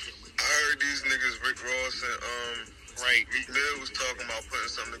motherfucking know. I heard these niggas, Rick Ross and Right. Meek Mill was talking about putting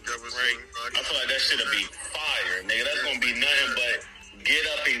something together. Right. I feel like that shit'll be fire, nigga. That's gonna be nothing but get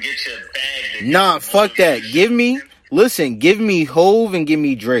up and get your bag together. Nah, fuck that. Give me Hove and give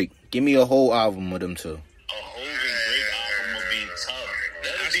me Drake. Give me a whole album with them too. A Hov and Drake album would be tough.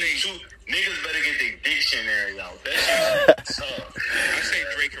 That'll be two. Niggas better get their dictionary out. That shit's tough. I say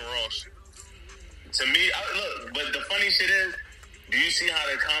Drake and Ross. To me, look, but the funny shit is, do you see how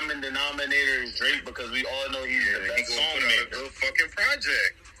the common denominator is Drake? Because we all know he's the best songmaker. Good fucking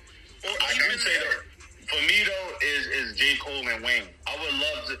project. Well, I can say that. For me though, is J. Cole and Wayne. I would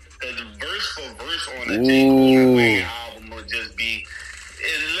love to, cause the verse for verse on the J. Cole and Wayne album would just be,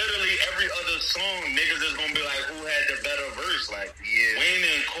 literally every other song, niggas is gonna be like, who had the better verse? Like, Wayne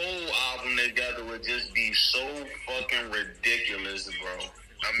and Cole album together would just be so fucking ridiculous, bro.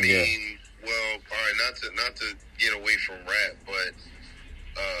 I mean, well, all right, not to get away from rap, but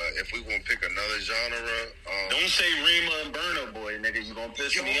if we gonna pick another genre, don't say Rima and Burna Boy, nigga. You gonna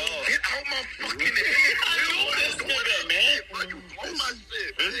piss me off. Get out my fucking head. I know this nigga, man. Why you blow my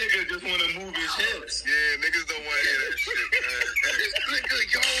shit? This nigga just wanna move his hips. Yeah, niggas don't want to hear that shit, man. This nigga,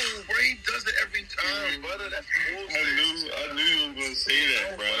 yo, bro, he does it every time, brother. That's bullshit. I knew you was gonna say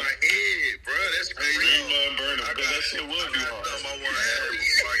that, bro. My head, bro. That's crazy. Rima and Burna, because that shit will be hard. I want to have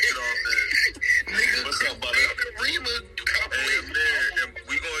before I get off this. Nigga, what's up, brother? Rima, hey, man, and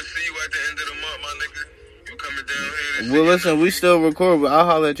we gonna see you at the end of the month, my nigga. You coming down here? Well, listen, we still record, but I'll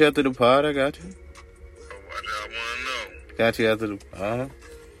holler at you after the pod. I got you. I want to know. Got you after the pod. Man,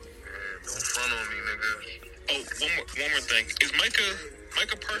 don't front on me, nigga. Oh, one more thing. Is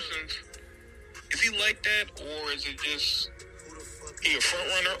Micah Parsons, is he like that, or is it just he a front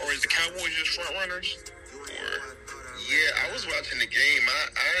runner, or is the Cowboys just front runners? Or yeah, I was watching the game.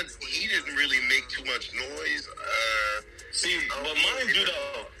 He didn't really make too much noise. See, but mind you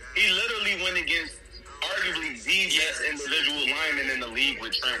though, he literally went against arguably the best individual lineman in the league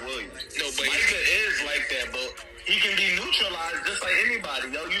with Trent Williams. No, but Micah is like that, but he can be neutralized just like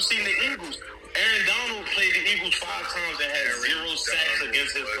anybody. Yo, you seen the Eagles. Aaron Donald played the Eagles 5 times and had 0 sacks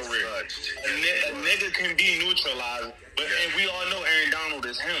against his career. A nigga can be neutralized, and we all know Aaron Donald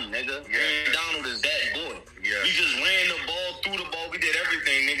is him, nigga. Aaron Donald is that boy. We just ran the ball, threw the ball, we did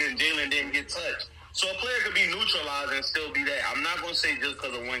everything, nigga, and Jalen didn't get touched. So a player could be neutralized and still be that. I'm not going to say just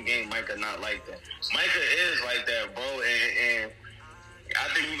because of one game Micah not like that. Micah is like that, bro, and I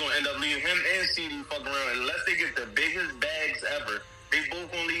think we're going to end up leaving him and CD fucking around. Unless they get the biggest bags ever, they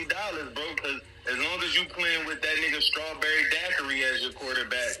both going to leave Dallas, bro, because as long as you playing with that nigga Strawberry Daiquiri as your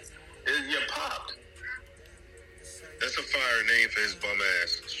quarterback, you're popped. That's a fire name for his bum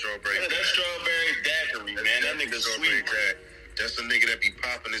ass. Strawberry Daiquiri. That's Strawberry Daiquiri, man. That nigga's sweet. That's the nigga that be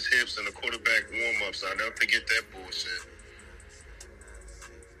popping his hips in the quarterback warm-ups. I'll never forget that bullshit.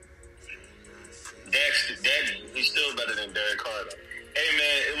 He's still better than Derek Carter. Hey,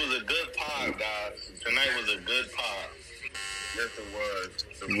 man, it was a good pod, guys. Tonight was a good pod. Yes, it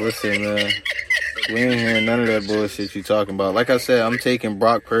was. Listen, man, we ain't hearing none of that bullshit you talking about. Like I said, I'm taking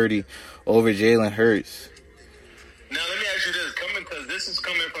Brock Purdy over Jalen Hurts. Now, let me ask you this. Because this is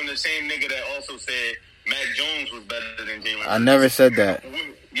coming from the same nigga that also said Mac Jones was better than Jalen Hurts. I never said that.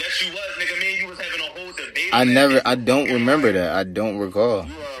 Yes, you was, nigga. Me and you was having a whole debate. I don't remember that. I don't recall.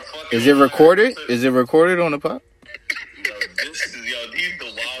 Is it recorded? Is it recorded on the pod? He's the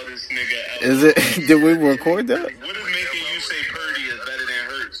wildest nigga ever. Is it? Did we record that? What is making you say Purdy is better than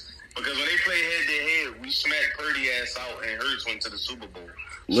Hurts? Because when they play head-to-head, we smacked Purdy ass out and Hurts went to the Super Bowl.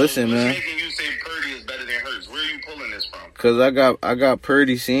 Listen, so what's man. making you say Purdy is better than Hurts? Where are you pulling this from? Because I got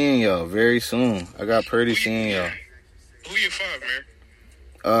Purdy seeing y'all very soon. I got Purdy seeing y'all. Who your 5,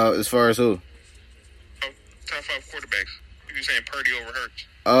 man? As far as who? Top 5 quarterbacks. You saying Purdy over Hurts?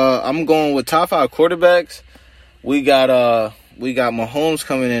 I'm going with top 5 quarterbacks. We got Mahomes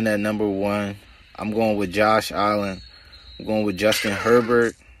coming in at number 1. I'm going with Josh Allen. I'm going with Justin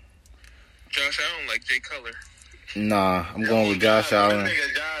Herbert. Josh Allen like Jay Cutler. Nah, I'm going with Josh Allen.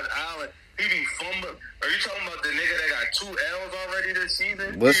 Nigga, Josh Allen, he be fumbling. Are you talking about the nigga that got 2 L's already this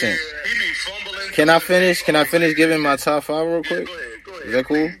season? Listen, he be fumbling. Can I finish giving my top 5 real quick? Go ahead. Is that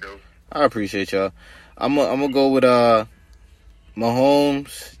cool? I appreciate y'all. I'm gonna go with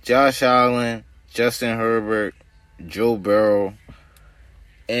Mahomes, Josh Allen, Justin Herbert, Joe Burrow,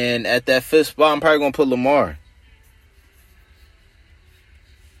 and at that 5th spot, I'm probably gonna put Lamar.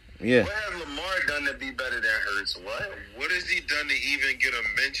 Yeah. What has Lamar done to be better than Hurts? What? What has he done to even get a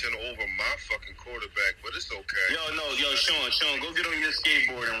mention over my fucking quarterback? But it's okay. Sean, go get on your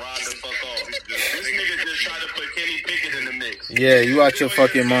skateboard and ride the fuck off. This nigga just tried to put Kenny Pickett in the mix. Yeah, you out your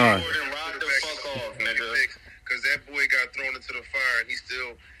fucking mind. Ride the fuck off, nigga. Because that boy got thrown into the fire, and he's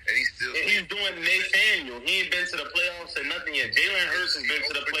still. And he's doing Nathaniel. He ain't been to the playoffs or nothing yet. Jalen Hurts has been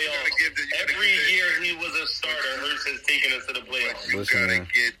to the playoffs. Every year he was a starter, Hurts has taken us to the playoffs. You gotta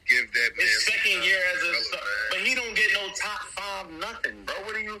give that man his second year as a starter. But he don't get no top 5 nothing, bro.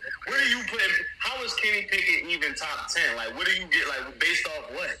 Where do you put him? How is Kenny Pickett even top 10? Like, what do you get, like, based off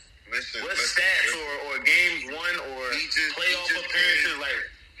what? What stats or games won or playoff appearances? Like,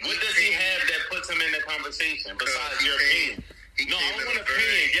 what does he have that puts him in the conversation besides your opinion? No, I don't want an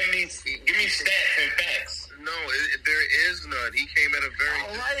opinion. Give me stats and facts. No, there is none. He came at a very.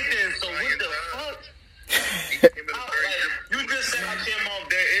 All right then. So what the fuck? You just said out your mouth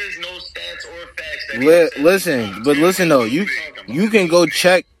there is no stats or facts. Listen though, you can go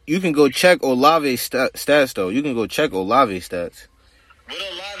check Olave stats though. You can go check Olave stats. What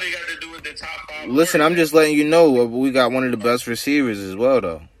Olave got to do with the top 5? Listen, I'm just letting you know we got one of the best receivers as well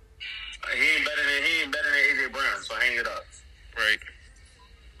though. He ain't better than AJ Brown. So hang it up. Right.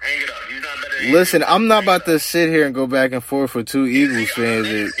 Hang it up. He's not better than Listen, I'm not about to sit here and go back and forth for 2 Eagles fans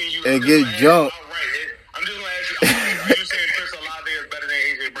and get jumped. I'm just going to ask you, are you saying Chris Olave is better than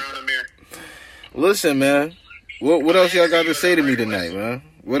AJ Brown, Amir? Listen, man. What else y'all got to say to me tonight, man?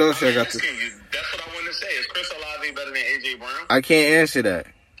 What else y'all got to say? That's what I want to say. Is Chris Olave better than AJ Brown? I can't answer that.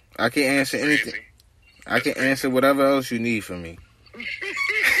 I can't answer anything. I can answer whatever else you need from me. Me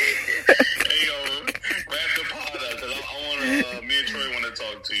and Troy want to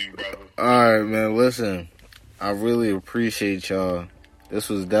talk to you, brother. Alright, man, listen. I really appreciate y'all. This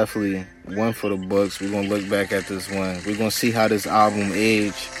was definitely one for the books. We're going to look back at this one. We're going to see how this album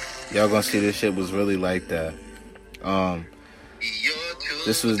aged. Y'all going to see this shit was really like that.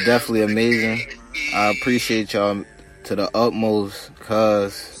 This was definitely amazing. I appreciate y'all to the utmost.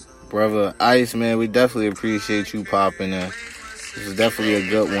 Cause, brother Ice, man, we definitely appreciate you popping in. This is definitely a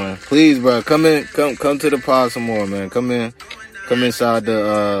good one. Please, bro, come to the pod some more, man. Come inside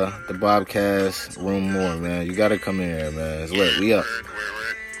the Bobcast room more, man. You gotta come in here, man. It's lit. We up.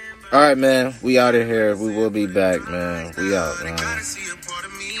 All right, man. We out of here. We will be back, man. We out, man. Red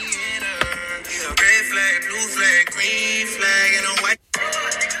flag, blue flag, green flag, and a white.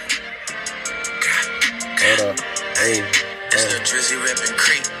 Hold up. Hey. It's the Drizzy reppin'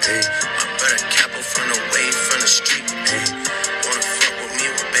 Creek. Hey. My brother Capo from the way from the street. Hey. Wanna fuck with me,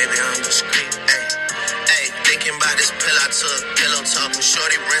 well, baby, I'm discreet. Hey, thinking about this pill, I took pillow talking.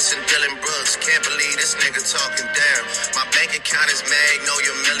 Shorty rinsing Dylan Brooks. Can't believe this nigga talking down. My bank account is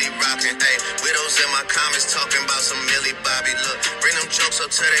Magnolia Millie rocking. Hey, widows in my comments talking about some Millie Bobby. Look, bring them jokes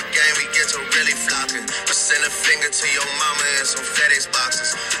up to the game, we get to really flocking. I send a finger to your mama and some FedEx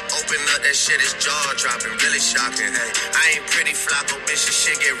boxes. Open up, that shit is jaw dropping, really shocking. Hey, I ain't pretty Flocko, bitch, this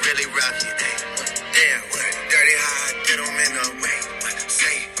shit get really rocky. Hey, damn, what dirty how I get them in the way.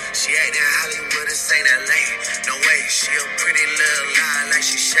 Say, she acting Hollywood, this ain't LA. No way, she a pretty little lie like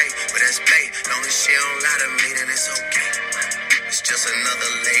she shake, but that's bae. Long as she don't lie to me, then it's okay. It's just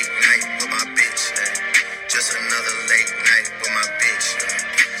another late night with my bitch. Just another late night with my bitch.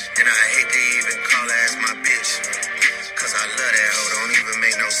 And I hate to even call her as my bitch. Cause I love that hoe, don't even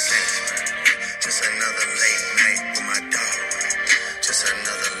make no sense. Just another late night with my dog. Just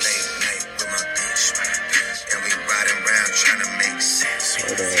another late night with my bitch. And we riding around trying to make sense.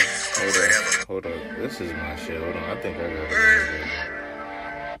 Hold up. This is my shit. Hold on. I think I got it.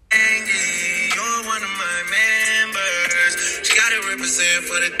 You're one of my members. She gotta represent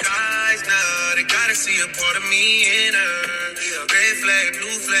for the guys now. They gotta see a part of me in her. Red flag,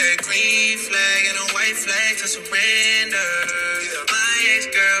 blue flag, green flag, and a white flag to surrender. My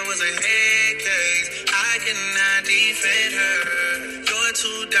ex-girl was a head case. I cannot defend her. You're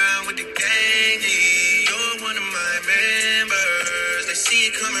too down with the gang. You're one of my members. They see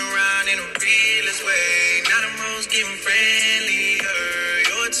it coming around in the realest way. Now the most getting friendlier.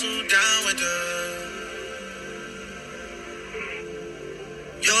 You're too down with the.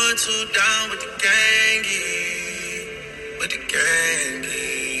 You're too down with the gangy. With the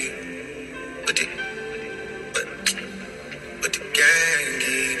gangy. With the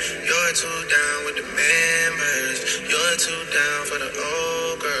gangy. You're too down with the members. You're too down for the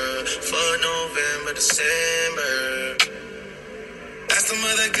old girl. For November, December. Ask some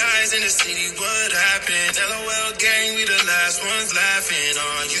other guys in the city what happened. LOL gang, we the last ones laughing.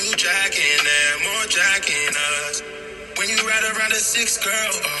 Are you jacking them or jacking us? When you ride around a 6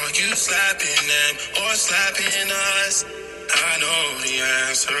 girl, are you slapping them or slapping us? I I know the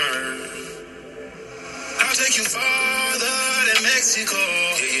answer. I'll take you farther than Mexico.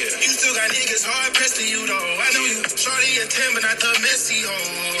 You still got niggas hard pressed to you though. I know you shorty at 10, but not the messy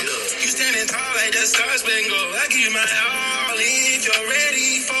hoe. You standing tall like the Stars Spangled. I give you my all if you're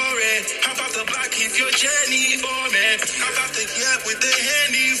ready for it. Hop off the block if you're Jenny for me. Hop off the gap with the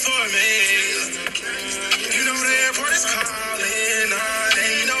handy for me. You know the airport is calling on.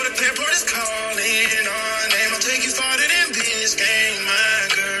 And you know the airport is calling on. And I'll take you farther than Biscayne, my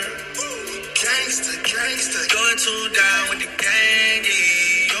girl. Gangsta, gangsta. You're too down with the gang,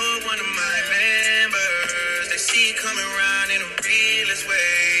 yeah. You're one of my members. They see you coming around in the realest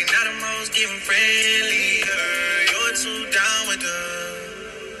way. Not the most giving friendly. You're too down with the.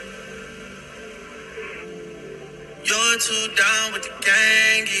 You're too down with the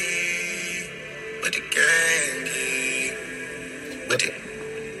gang, yeah. With the gang, yeah.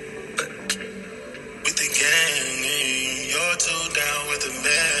 With the gang, yeah. You're too down with the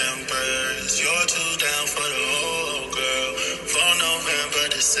members. You're too down for the whole girl. For November,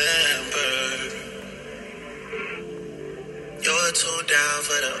 December. You're too down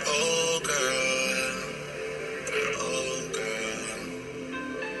for the old girl. The old girl.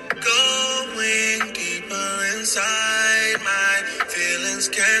 Going deeper inside, my feelings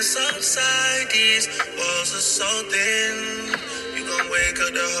can't subside. These walls are so thin. You gon' wake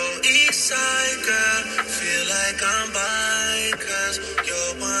up the whole east side, girl. Feel like I'm by, cause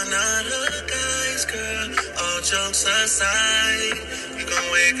you're one of the guys, girl. All jokes aside, you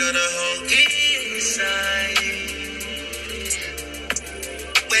gon' wake up the whole east side.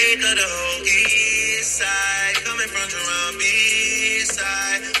 Wake up the whole east side. Coming from Jerome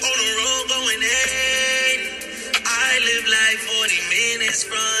B-side. On the road going in. I live like 40 minutes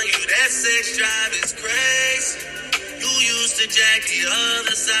from you. That sex drive is crazy. You used to jack the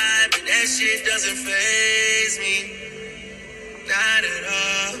other side, but that shit doesn't faze me. Not at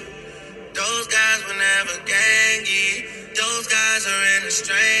all. Those guys were never gangy. Those guys are in a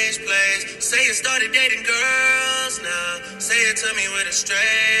strange place. Say you started dating girls now. Say it to me with a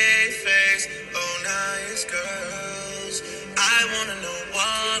straight face. Oh, now it's girls. I wanna know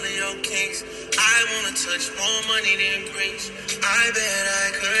all of your kinks. I wanna touch more money than Greece. I bet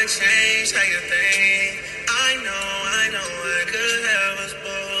I could change how you think. I know I could have us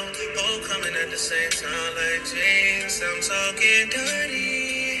both coming at the same time like jeans. I'm talking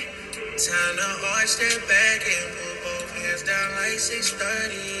dirty. Time to arch that back and put both hands down like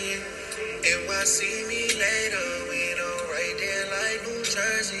 6:30. If I see me later, we don't right there like New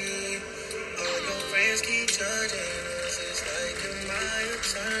Jersey.